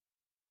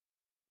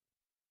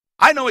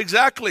 I know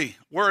exactly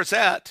where it's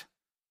at.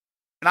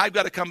 And I've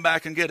got to come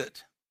back and get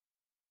it.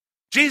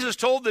 Jesus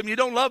told them, you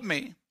don't love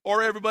me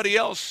or everybody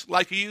else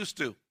like you used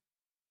to.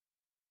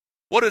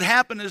 What had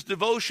happened is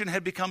devotion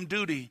had become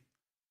duty.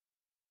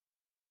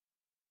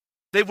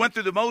 They went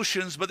through the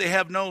motions, but they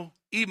have no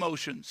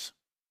emotions.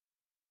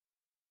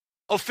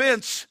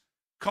 Offense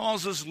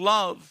causes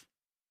love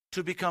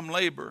to become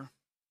labor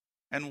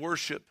and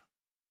worship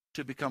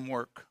to become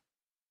work.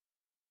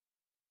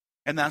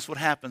 And that's what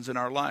happens in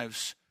our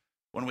lives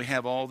when we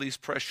have all these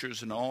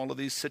pressures and all of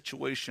these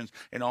situations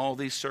and all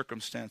these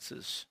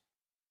circumstances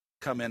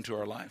come into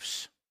our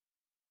lives.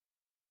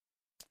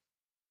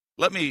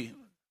 Let me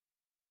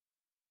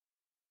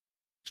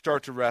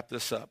start to wrap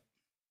this up.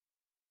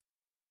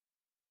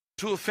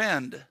 To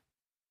offend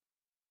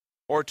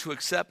or to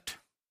accept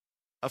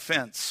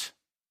offense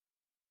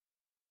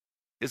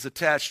is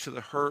attached to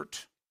the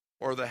hurt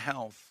or the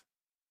health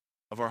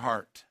of our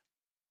heart.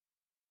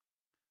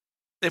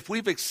 If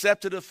we've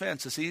accepted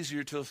offense, it's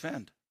easier to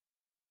offend.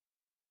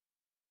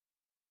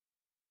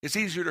 It's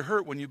easier to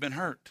hurt when you've been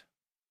hurt.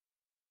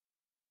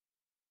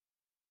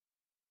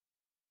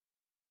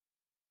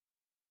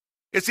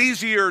 It's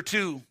easier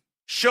to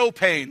show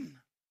pain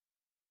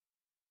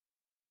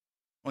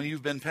when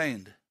you've been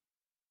pained.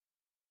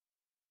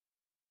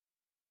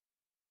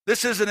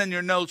 This isn't in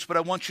your notes, but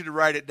I want you to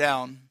write it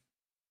down.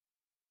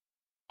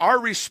 Our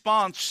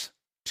response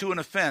to an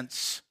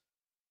offense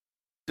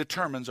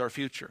determines our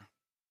future.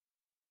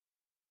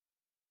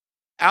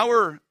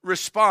 Our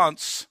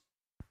response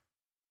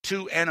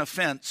to an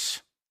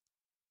offense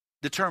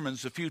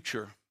determines the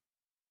future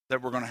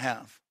that we're going to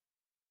have.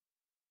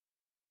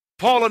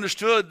 Paul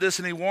understood this,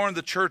 and he warned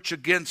the church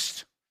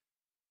against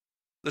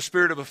the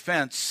spirit of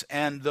offense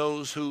and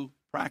those who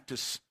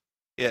practice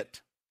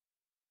it.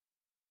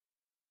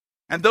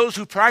 And those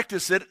who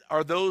practice it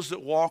are those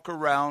that walk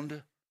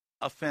around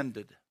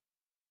offended.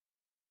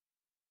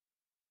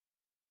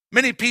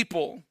 Many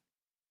people,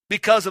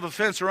 because of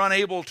offense, are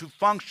unable to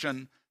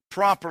function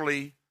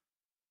properly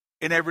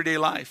in everyday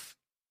life,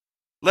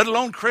 let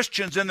alone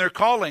Christians in their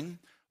calling.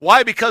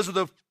 Why? Because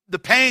of the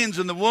pains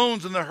and the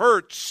wounds and the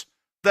hurts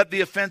that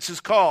the offense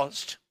has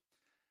caused.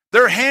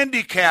 They're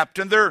handicapped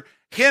and they're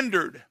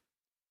hindered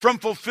from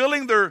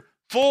fulfilling their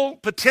full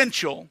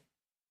potential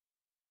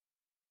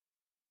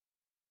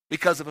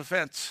because of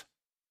offense.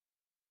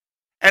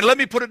 And let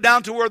me put it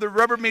down to where the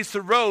rubber meets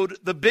the road.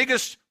 The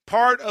biggest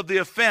part of the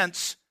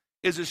offense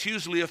is it's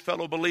usually a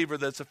fellow believer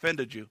that's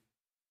offended you.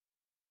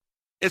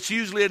 It's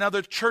usually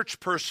another church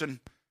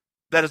person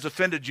that has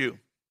offended you.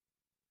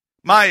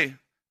 My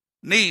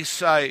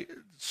niece,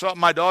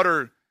 my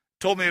daughter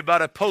told me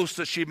about a post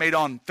that she made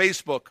on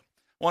Facebook,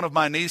 one of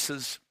my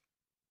nieces.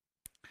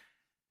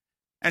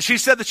 And she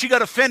said that she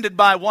got offended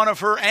by one of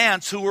her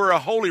aunts who were a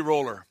holy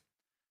roller.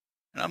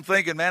 And I'm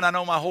thinking, man, I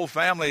know my whole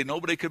family.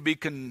 Nobody could be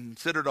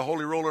considered a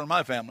holy roller in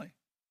my family.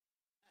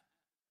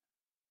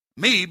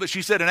 Me, but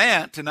she said an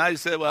aunt. And I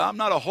said, well, I'm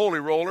not a holy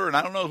roller, and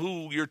I don't know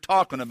who you're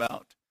talking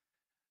about.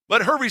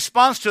 But her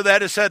response to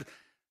that is said,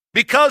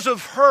 because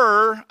of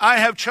her, I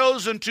have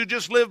chosen to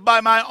just live by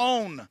my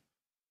own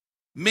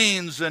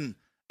means and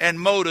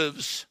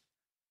motives.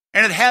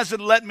 And it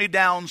hasn't let me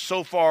down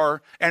so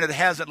far, and it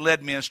hasn't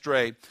led me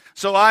astray.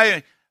 So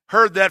I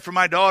heard that from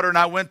my daughter, and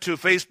I went to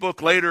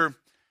Facebook later,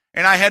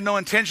 and I had no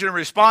intention of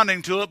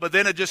responding to it, but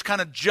then it just kind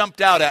of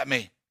jumped out at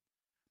me.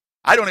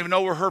 I don't even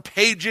know where her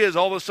page is.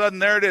 All of a sudden,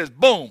 there it is.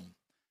 Boom.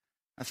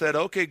 I said,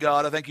 okay,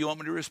 God, I think you want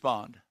me to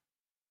respond.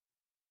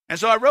 And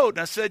so I wrote, and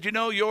I said, you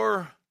know,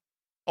 your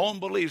own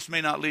beliefs may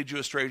not lead you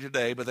astray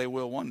today, but they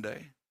will one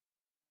day.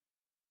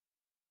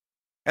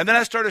 And then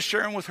I started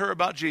sharing with her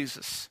about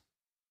Jesus.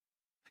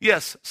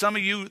 Yes, some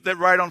of you that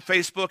write on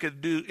Facebook,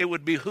 it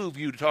would behoove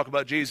you to talk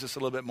about Jesus a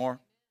little bit more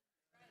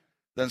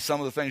than some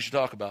of the things you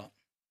talk about.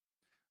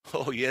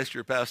 Oh, yes,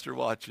 your pastor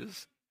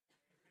watches.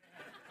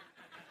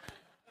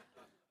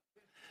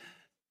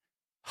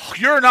 Oh,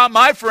 you're not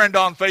my friend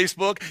on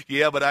Facebook.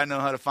 Yeah, but I know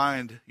how to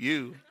find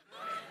you.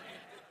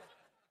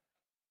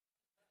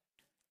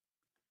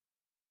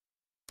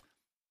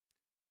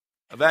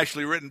 I've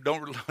actually written,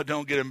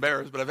 don't get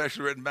embarrassed, but I've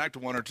actually written back to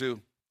one or two.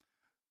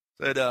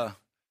 Said,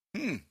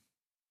 did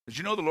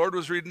you know the Lord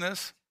was reading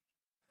this?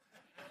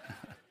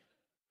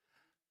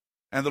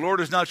 And the Lord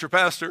is not your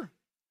pastor,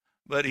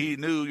 but he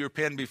knew your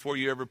pen before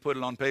you ever put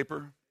it on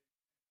paper.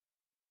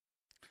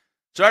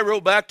 So I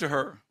wrote back to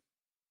her,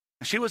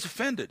 and she was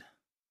offended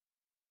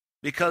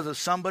because of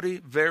somebody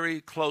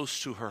very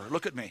close to her.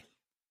 Look at me.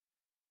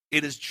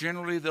 It is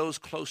generally those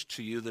close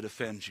to you that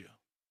offend you.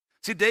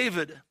 See,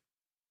 David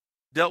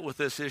dealt with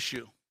this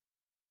issue.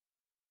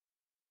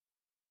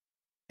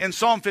 In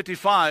Psalm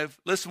 55,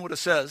 listen what it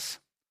says.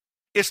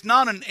 It's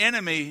not an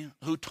enemy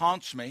who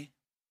taunts me.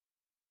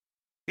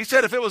 He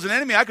said if it was an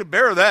enemy, I could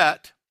bear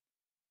that.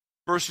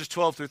 Verses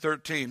 12 through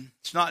 13.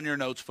 It's not in your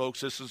notes,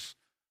 folks. This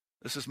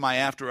is my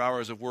after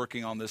hours of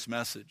working on this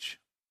message.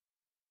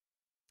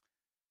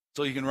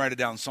 So you can write it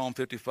down, Psalm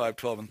 55,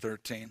 12 and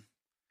 13.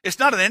 It's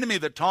not an enemy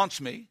that taunts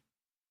me.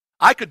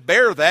 I could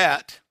bear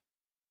that.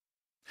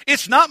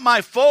 It's not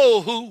my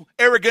foe who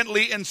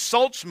arrogantly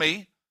insults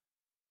me.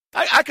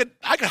 I could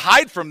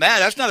hide from that.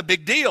 That's not a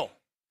big deal.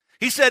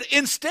 He said,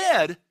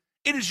 instead,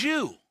 it is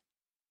you.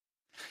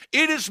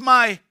 It is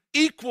my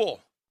equal,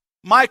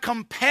 my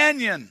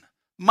companion,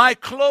 my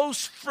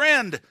close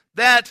friend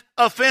that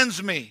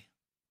offends me.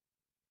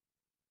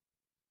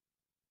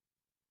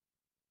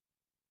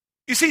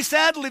 You see,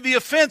 sadly, the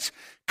offense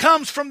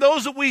comes from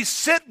those that we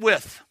sit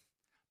with,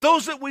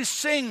 those that we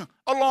sing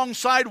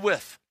alongside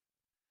with.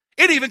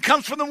 It even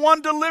comes from the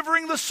one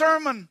delivering the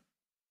sermon.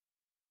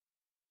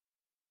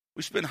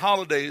 We spend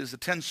holidays,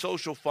 attend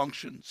social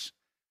functions.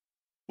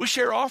 We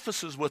share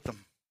offices with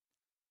them.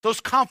 Those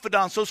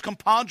confidants, those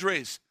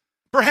compadres.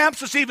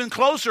 Perhaps it's even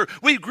closer.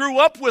 We grew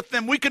up with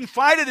them. We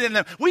confided in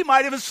them. We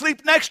might even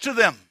sleep next to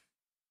them.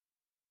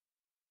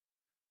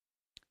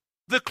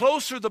 The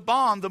closer the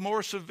bond, the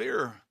more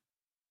severe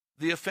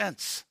the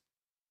offense.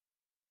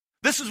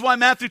 This is why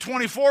Matthew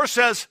 24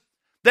 says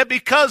that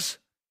because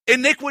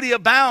iniquity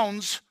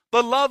abounds,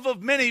 the love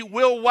of many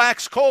will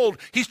wax cold.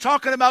 He's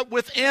talking about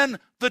within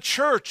the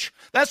church.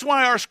 That's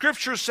why our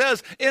scripture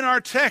says in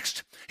our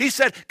text, he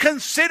said,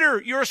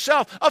 consider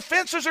yourself.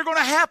 Offenses are going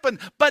to happen,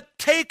 but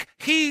take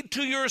heed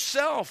to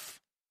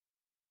yourself.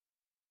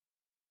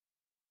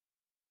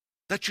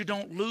 That you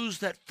don't lose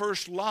that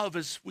first love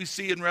as we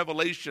see in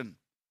Revelation.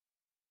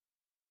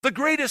 The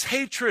greatest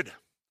hatred,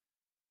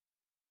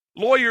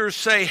 lawyers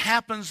say,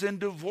 happens in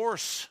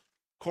divorce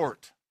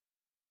court.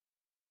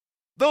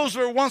 Those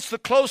who were once the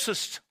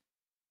closest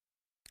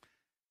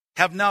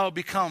have now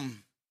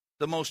become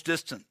the most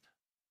distant.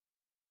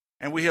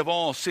 And we have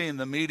all seen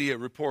the media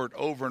report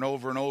over and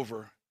over and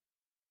over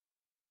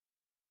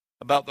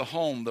about the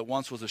home that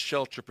once was a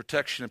shelter,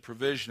 protection, and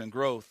provision and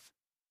growth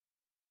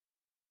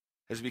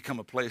has become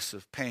a place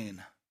of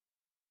pain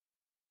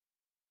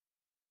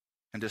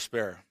and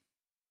despair.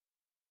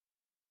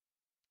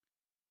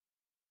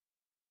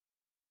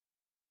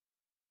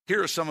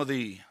 Here are some of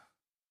the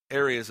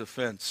areas of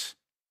offense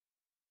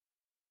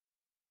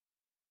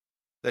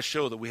that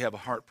show that we have a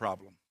heart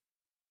problem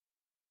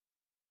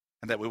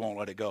and that we won't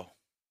let it go.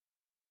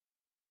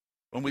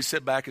 When we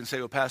sit back and say,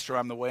 well, Pastor,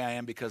 I'm the way I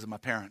am because of my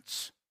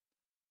parents.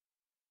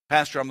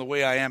 Pastor, I'm the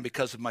way I am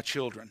because of my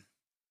children.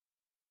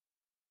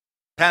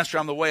 Pastor,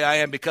 I'm the way I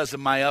am because of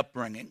my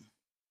upbringing.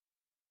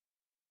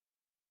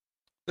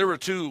 There were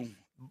two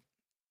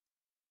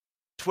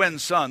twin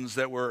sons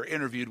that were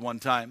interviewed one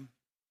time.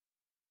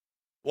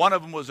 One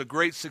of them was a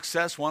great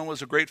success, one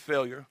was a great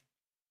failure.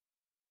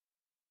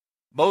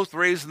 Both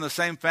raised in the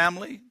same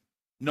family,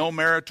 no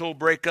marital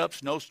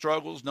breakups, no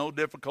struggles, no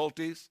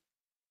difficulties.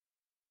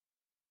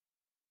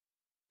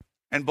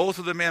 And both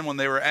of the men, when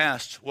they were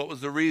asked what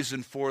was the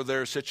reason for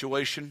their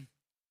situation,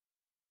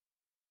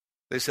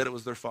 they said it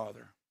was their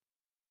father.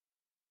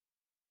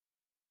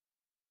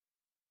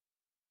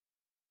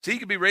 See, you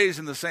could be raised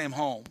in the same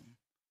home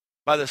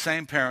by the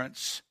same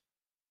parents.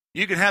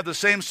 You can have the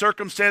same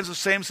circumstances,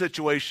 same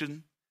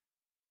situation.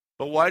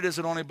 But why does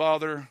it only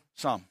bother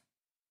some?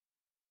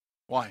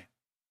 Why?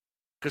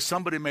 Because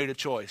somebody made a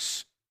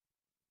choice.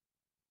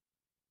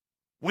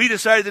 We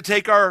decided to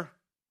take our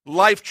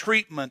life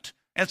treatment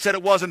and said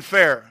it wasn't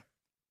fair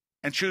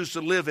and choose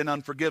to live in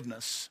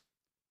unforgiveness.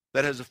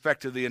 That has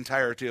affected the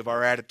entirety of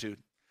our attitude.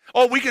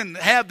 Oh, we can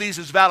have these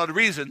as valid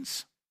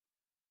reasons.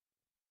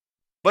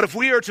 But if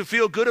we are to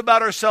feel good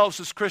about ourselves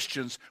as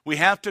Christians, we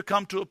have to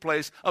come to a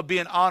place of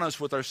being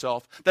honest with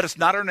ourselves. That it's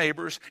not our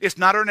neighbors, it's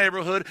not our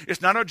neighborhood,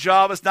 it's not our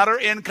job, it's not our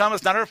income,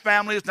 it's not our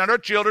family, it's not our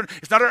children,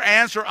 it's not our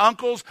aunts or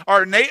uncles,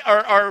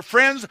 our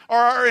friends or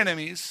our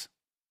enemies.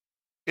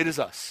 It is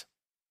us.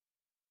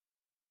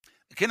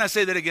 Can I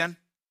say that again?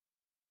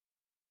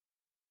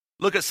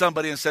 Look at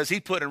somebody and says,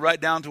 he's putting it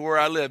right down to where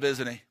I live,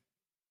 isn't he?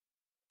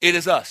 It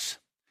is us.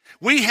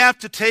 We have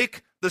to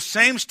take the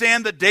same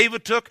stand that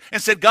David took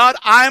and said, God,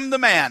 I'm the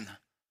man.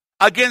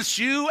 Against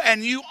you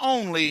and you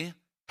only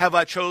have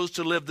I chose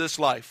to live this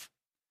life.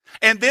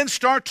 and then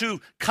start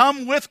to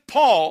come with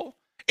Paul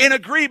in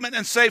agreement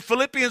and say,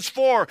 Philippians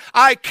 4,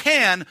 I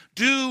can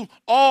do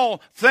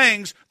all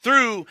things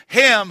through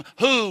him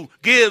who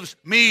gives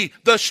me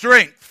the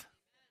strength.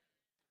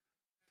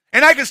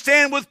 And I can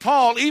stand with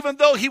Paul, even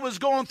though he was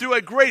going through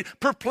a great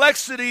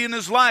perplexity in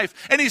his life.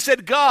 And he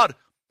said, God,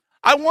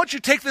 I want you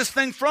to take this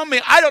thing from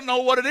me. I don't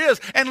know what it is.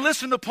 And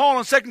listen to Paul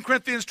in 2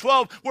 Corinthians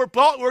 12,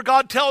 where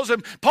God tells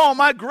him, Paul,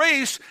 my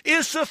grace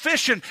is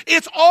sufficient.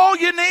 It's all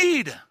you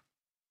need.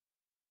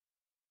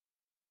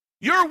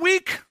 You're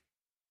weak.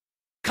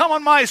 Come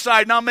on my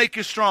side and I'll make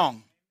you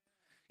strong.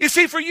 You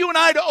see, for you and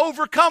I to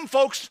overcome,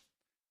 folks,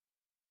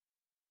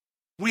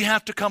 we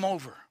have to come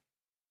over.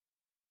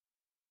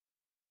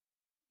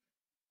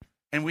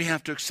 And we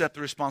have to accept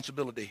the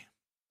responsibility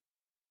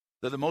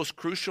that the most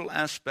crucial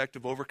aspect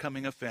of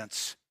overcoming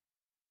offense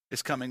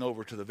is coming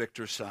over to the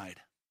victor's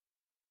side.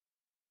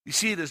 You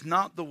see, it is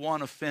not the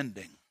one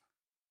offending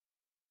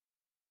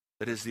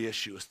that is the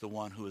issue. It's the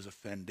one who is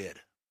offended.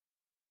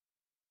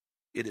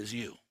 It is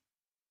you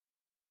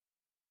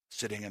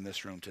sitting in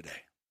this room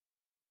today.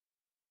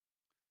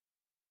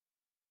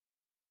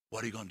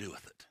 What are you going to do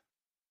with it?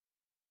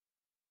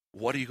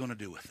 What are you going to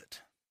do with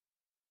it?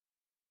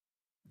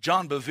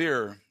 John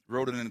Bevere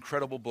wrote an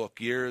incredible book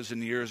years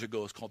and years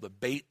ago. It's called The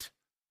Bait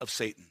of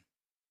Satan.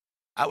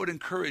 I would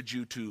encourage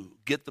you to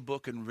get the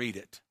book and read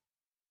it.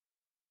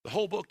 The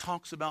whole book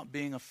talks about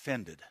being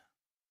offended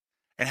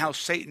and how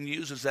Satan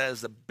uses that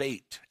as a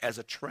bait, as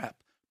a trap,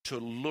 to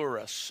lure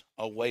us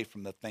away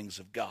from the things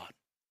of God.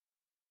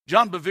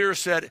 John Bevere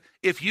said,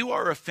 if you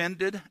are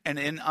offended and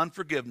in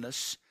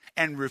unforgiveness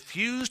and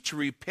refuse to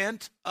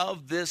repent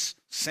of this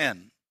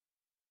sin,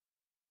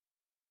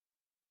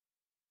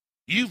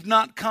 you've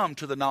not come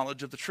to the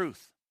knowledge of the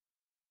truth.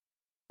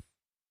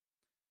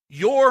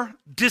 You're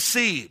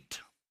deceived.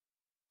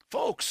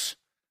 Folks,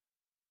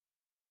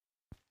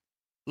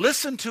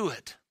 listen to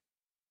it.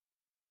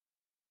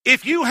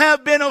 If you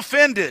have been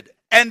offended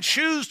and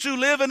choose to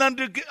live in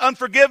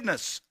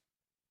unforgiveness,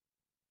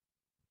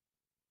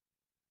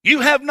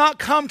 you have not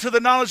come to the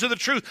knowledge of the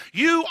truth.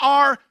 You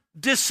are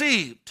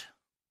deceived.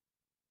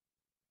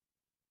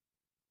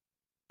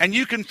 And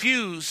you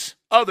confuse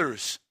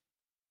others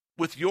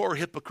with your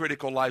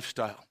hypocritical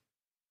lifestyle.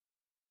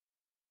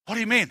 What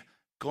do you mean?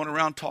 Going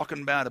around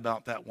talking bad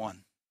about that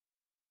one,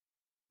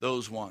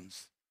 those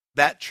ones,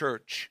 that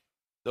church,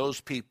 those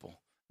people,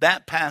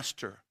 that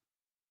pastor.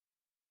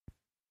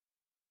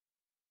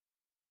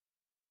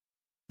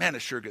 Man,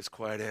 it sure gets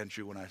quiet,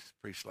 Andrew, when I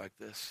preach like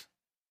this.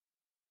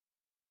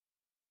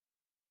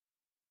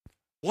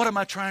 What am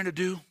I trying to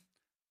do?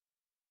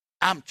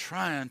 I'm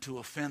trying to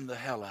offend the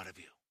hell out of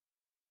you.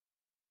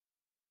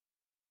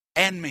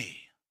 And me.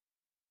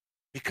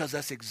 Because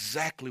that's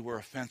exactly where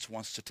offense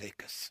wants to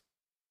take us.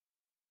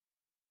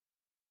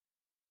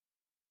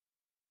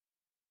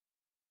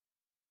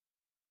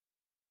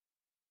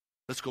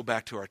 Let's go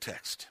back to our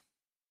text.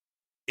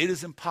 It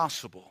is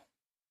impossible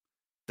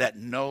that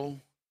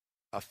no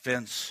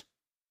offense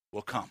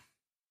will come.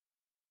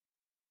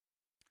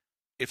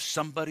 If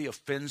somebody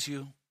offends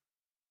you,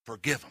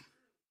 forgive them.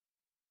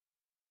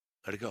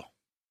 Let it go.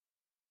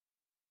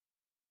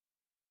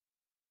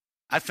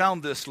 I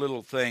found this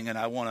little thing and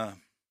I want to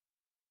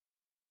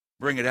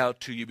bring it out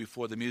to you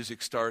before the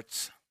music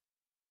starts.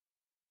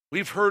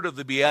 We've heard of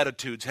the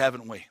Beatitudes,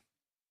 haven't we?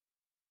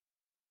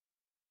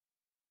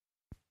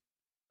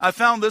 I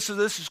found this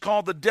is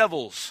called the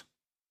devil's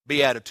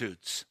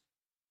Beatitudes.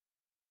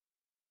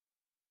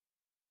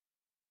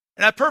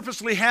 And I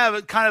purposely have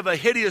it kind of a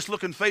hideous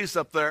looking face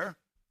up there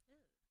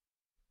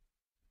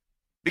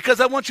because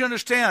I want you to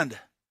understand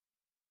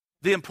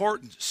the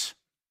importance.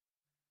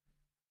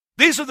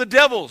 These are the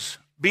devil's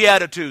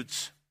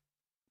Beatitudes.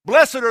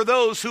 Blessed are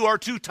those who are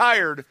too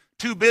tired,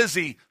 too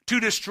busy, too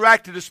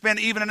distracted to spend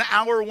even an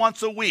hour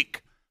once a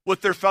week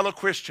with their fellow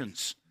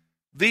Christians.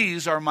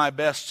 These are my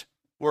best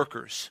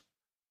workers.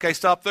 Okay,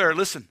 stop there.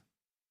 Listen.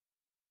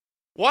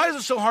 Why is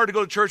it so hard to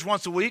go to church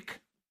once a week?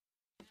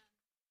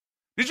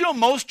 Did you know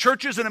most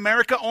churches in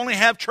America only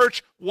have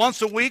church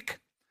once a week?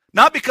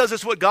 Not because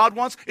it's what God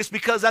wants, it's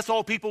because that's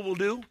all people will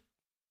do.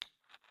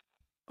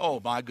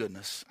 Oh my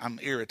goodness, I'm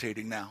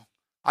irritating now.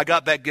 I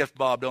got that gift,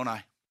 Bob, don't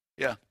I?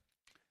 Yeah.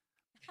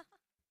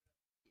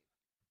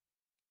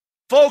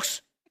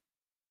 Folks,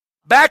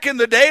 back in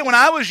the day when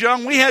I was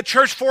young, we had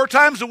church 4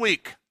 times a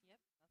week.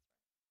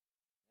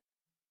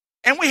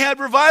 And we had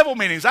revival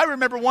meetings. I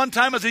remember one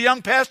time as a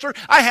young pastor,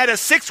 I had a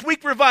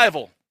 6-week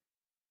revival.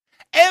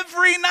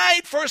 Every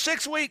night for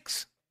 6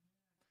 weeks.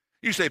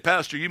 You say,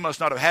 Pastor, you must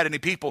not have had any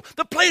people.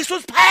 The place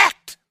was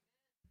packed.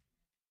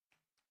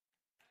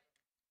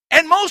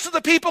 And most of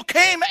the people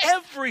came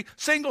every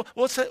single.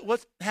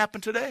 What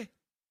happened today?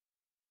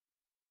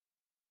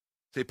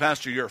 Say,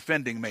 Pastor, you're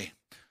offending me.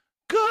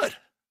 Good.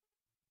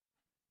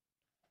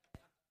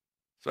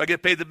 So I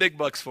get paid the big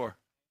bucks for.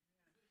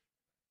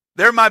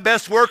 They're my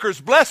best workers.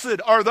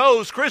 Blessed are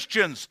those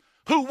Christians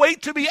who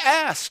wait to be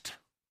asked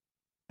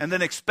and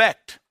then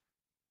expect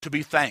to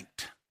be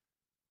thanked.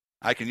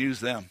 I can use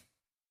them.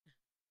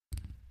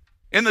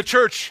 In the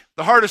church,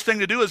 the hardest thing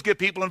to do is get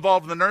people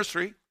involved in the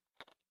nursery.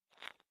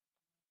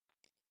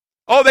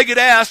 Oh, they get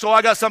asked,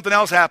 I got something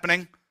else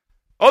happening.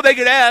 Oh, they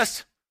get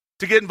asked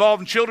to get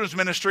involved in children's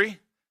ministry.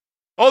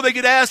 Oh, they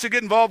get asked to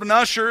get involved in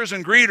ushers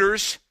and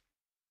greeters.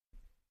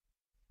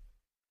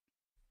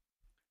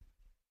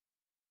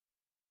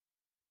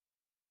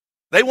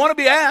 They want to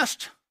be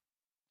asked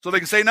so they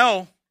can say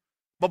no.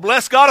 But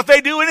bless God, if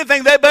they do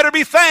anything, they better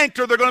be thanked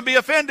or they're going to be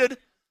offended.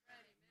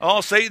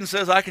 Oh, Satan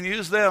says, I can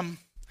use them.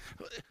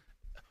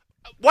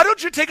 Why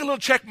don't you take a little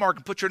check mark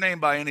and put your name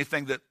by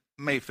anything that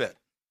may fit?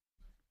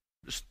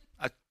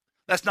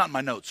 That's not in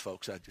my notes,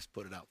 folks. I just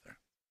put it out there.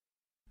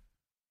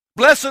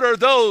 Blessed are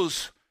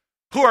those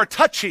who are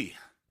touchy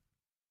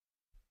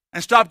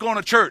and stop going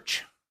to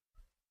church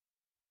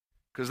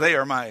because they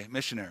are my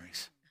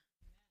missionaries.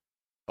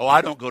 Oh,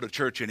 I don't go to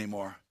church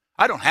anymore.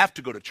 I don't have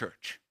to go to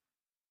church.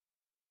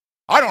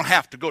 I don't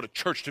have to go to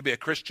church to be a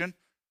Christian.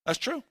 That's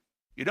true.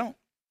 You don't.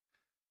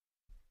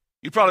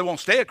 You probably won't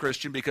stay a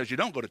Christian because you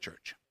don't go to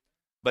church.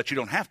 But you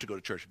don't have to go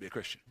to church to be a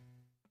Christian.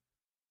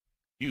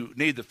 You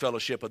need the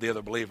fellowship of the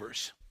other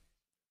believers.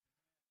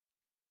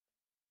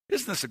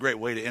 Isn't this a great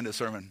way to end a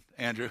sermon,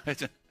 Andrew?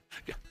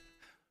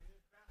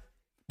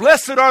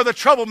 Blessed are the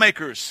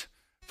troublemakers,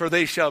 for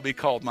they shall be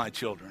called my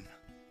children.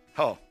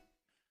 Oh,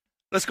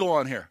 let's go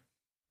on here.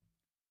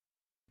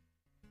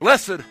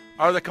 Blessed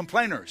are the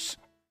complainers,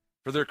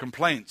 for their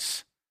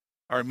complaints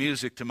are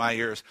music to my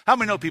ears. How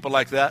many know people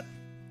like that?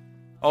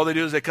 All they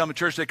do is they come to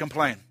church, they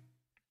complain.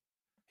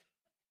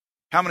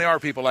 How many are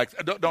people like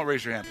that? Don't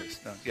raise your hand, please.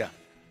 No, yeah.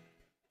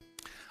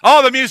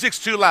 Oh, the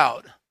music's too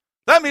loud.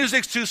 That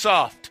music's too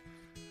soft.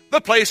 The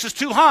place is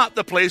too hot.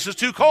 The place is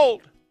too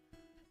cold.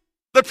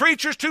 The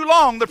preacher's too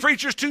long. The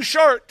preacher's too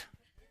short.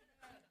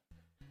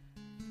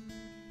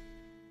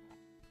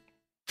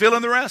 Fill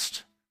in the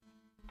rest.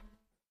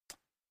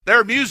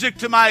 They're music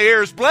to my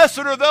ears. Blessed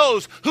are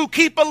those who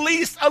keep a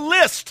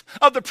list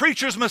of the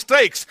preacher's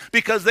mistakes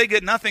because they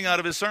get nothing out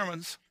of his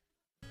sermons.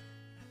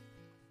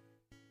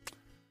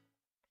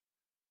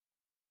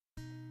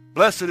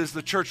 Blessed is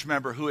the church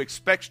member who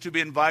expects to be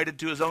invited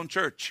to his own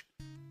church,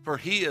 for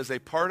he is a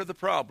part of the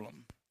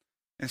problem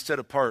instead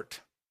of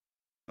part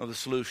of the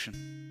solution.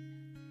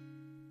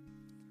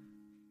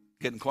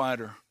 Getting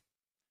quieter.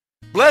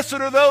 Blessed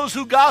are those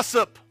who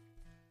gossip,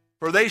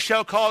 for they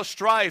shall cause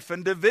strife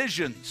and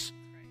divisions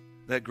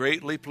that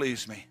greatly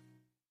please me.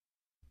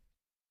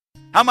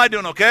 How am I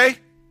doing, okay?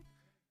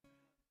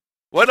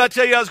 What did I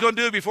tell you I was going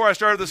to do before I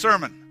started the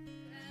sermon?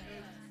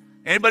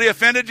 Anybody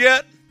offended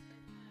yet?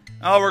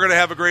 Oh, we're going to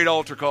have a great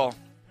altar call.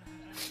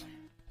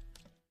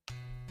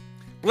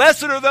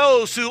 Blessed are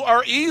those who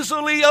are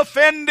easily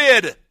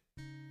offended,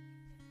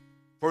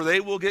 for they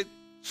will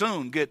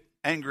soon get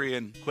angry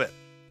and quit.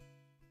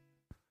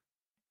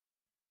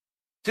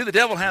 See, the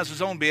devil has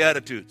his own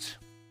beatitudes.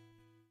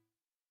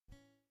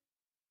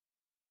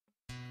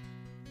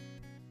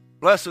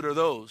 Blessed are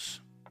those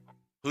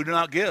who do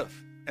not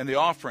give in the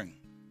offering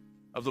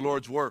of the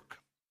Lord's work.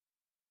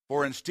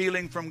 For in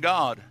stealing from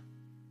God,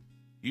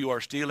 you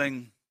are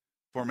stealing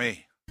for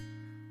me.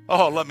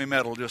 Oh, let me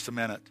meddle just a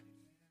minute.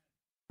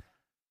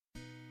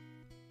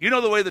 You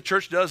know the way the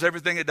church does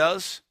everything it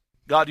does?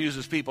 God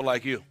uses people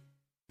like you.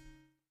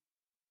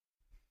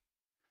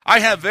 I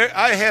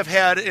have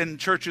had in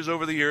churches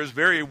over the years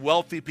very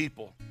wealthy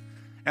people,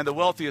 and the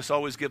wealthiest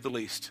always give the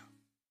least.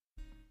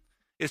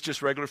 It's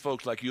just regular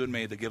folks like you and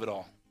me that give it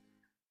all.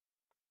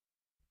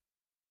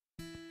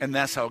 And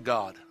that's how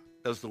God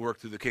does the work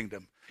through the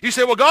kingdom. You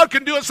say, well, God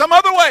can do it some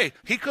other way.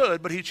 He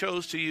could, but he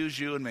chose to use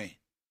you and me.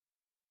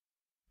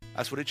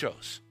 That's what he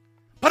chose.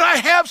 But I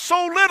have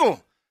so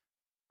little.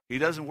 He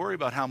doesn't worry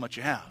about how much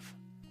you have.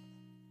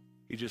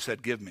 He just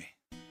said, give me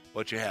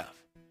what you have,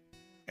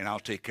 and I'll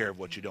take care of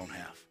what you don't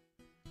have.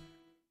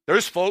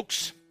 There's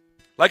folks,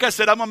 like I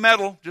said, I'm a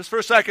meddle, just for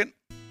a second.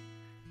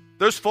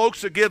 There's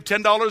folks that give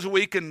 $10 a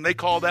week, and they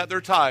call that their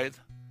tithe,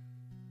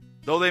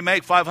 though they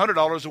make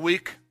 $500 a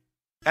week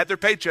at their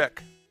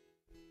paycheck.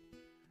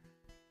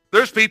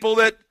 There's people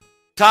that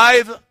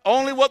tithe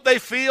only what they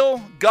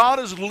feel God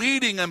is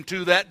leading them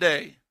to that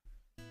day,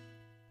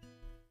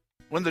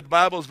 when the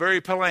Bible is very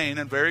plain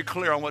and very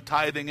clear on what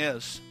tithing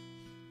is.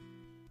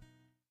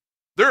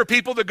 There are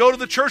people that go to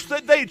the church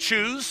that they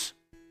choose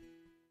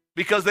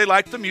because they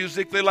like the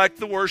music, they like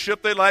the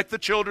worship, they like the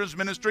children's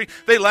ministry,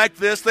 they like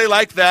this, they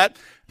like that,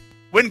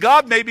 when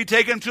God may be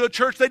taking them to a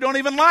church they don't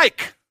even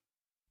like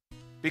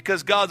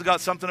because God's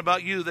got something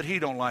about you that he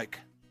don't like.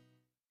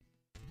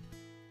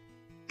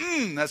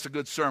 That's a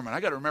good sermon. I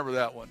got to remember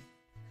that one.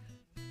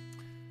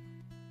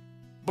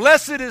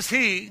 Blessed is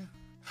he.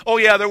 Oh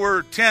yeah, there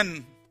were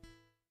 10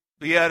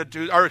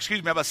 beatitudes, or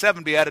excuse me, about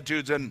 7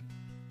 beatitudes in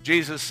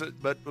Jesus,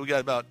 but we got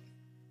about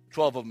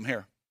 12 of them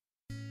here.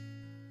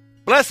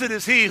 Blessed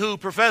is he who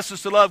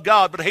professes to love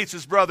God but hates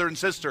his brother and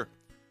sister,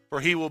 for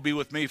he will be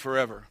with me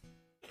forever.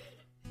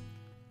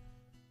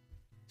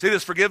 See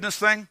this forgiveness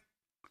thing?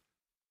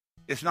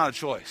 It's not a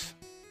choice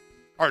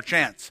or a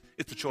chance.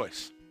 It's a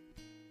choice.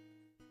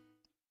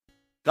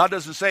 God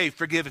doesn't say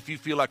forgive if you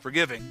feel like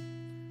forgiving.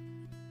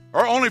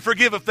 or only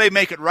forgive if they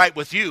make it right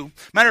with you.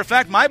 Matter of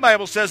fact, my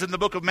Bible says in the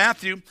book of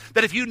Matthew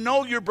that if you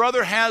know your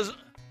brother has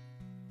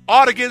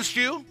aught against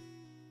you,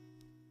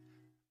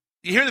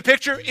 you hear the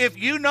picture? If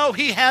you know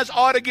he has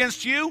aught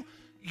against you,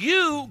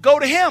 you go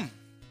to him.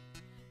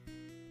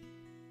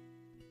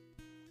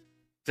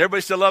 Does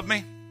everybody still love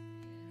me?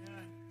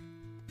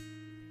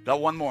 Got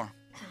one more.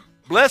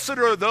 Blessed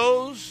are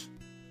those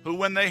who,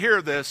 when they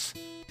hear this,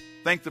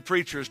 think the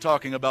preacher is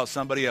talking about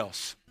somebody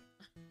else.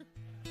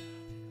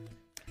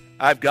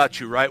 I've got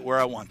you right where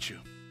I want you.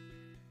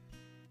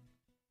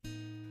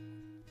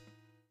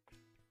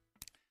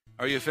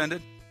 Are you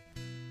offended?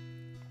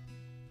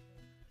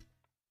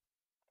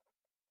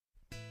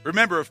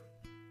 Remember,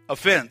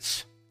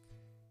 offense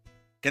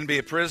can be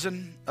a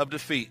prison of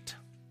defeat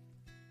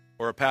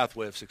or a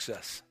pathway of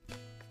success.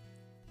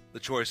 The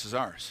choice is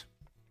ours.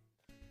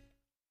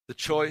 The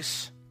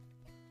choice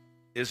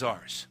is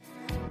ours.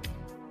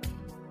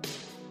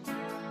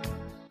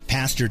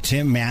 Pastor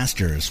Tim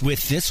Masters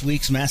with this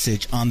week's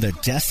message on the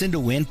Destined to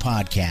Win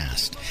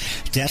podcast.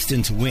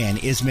 Destined to Win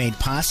is made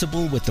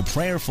possible with the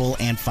prayerful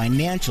and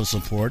financial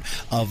support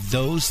of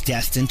those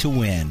destined to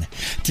win.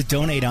 To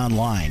donate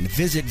online,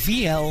 visit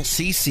vlccaz.org.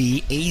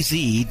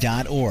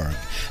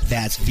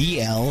 That's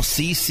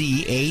vlccaz.org.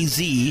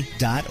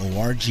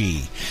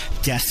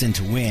 Destined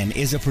to Win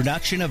is a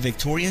production of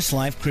Victorious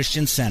Life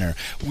Christian Center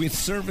with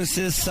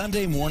services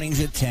Sunday mornings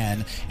at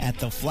 10 at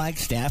the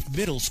Flagstaff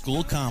Middle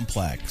School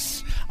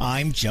Complex.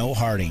 I'm Joe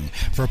Harding.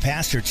 For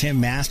Pastor Tim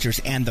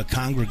Masters and the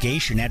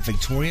congregation at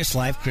Victorious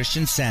Life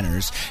Christian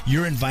Centers,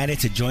 you're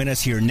invited to join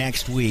us here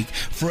next week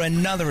for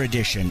another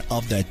edition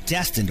of the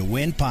Destined to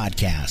Win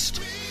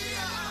podcast.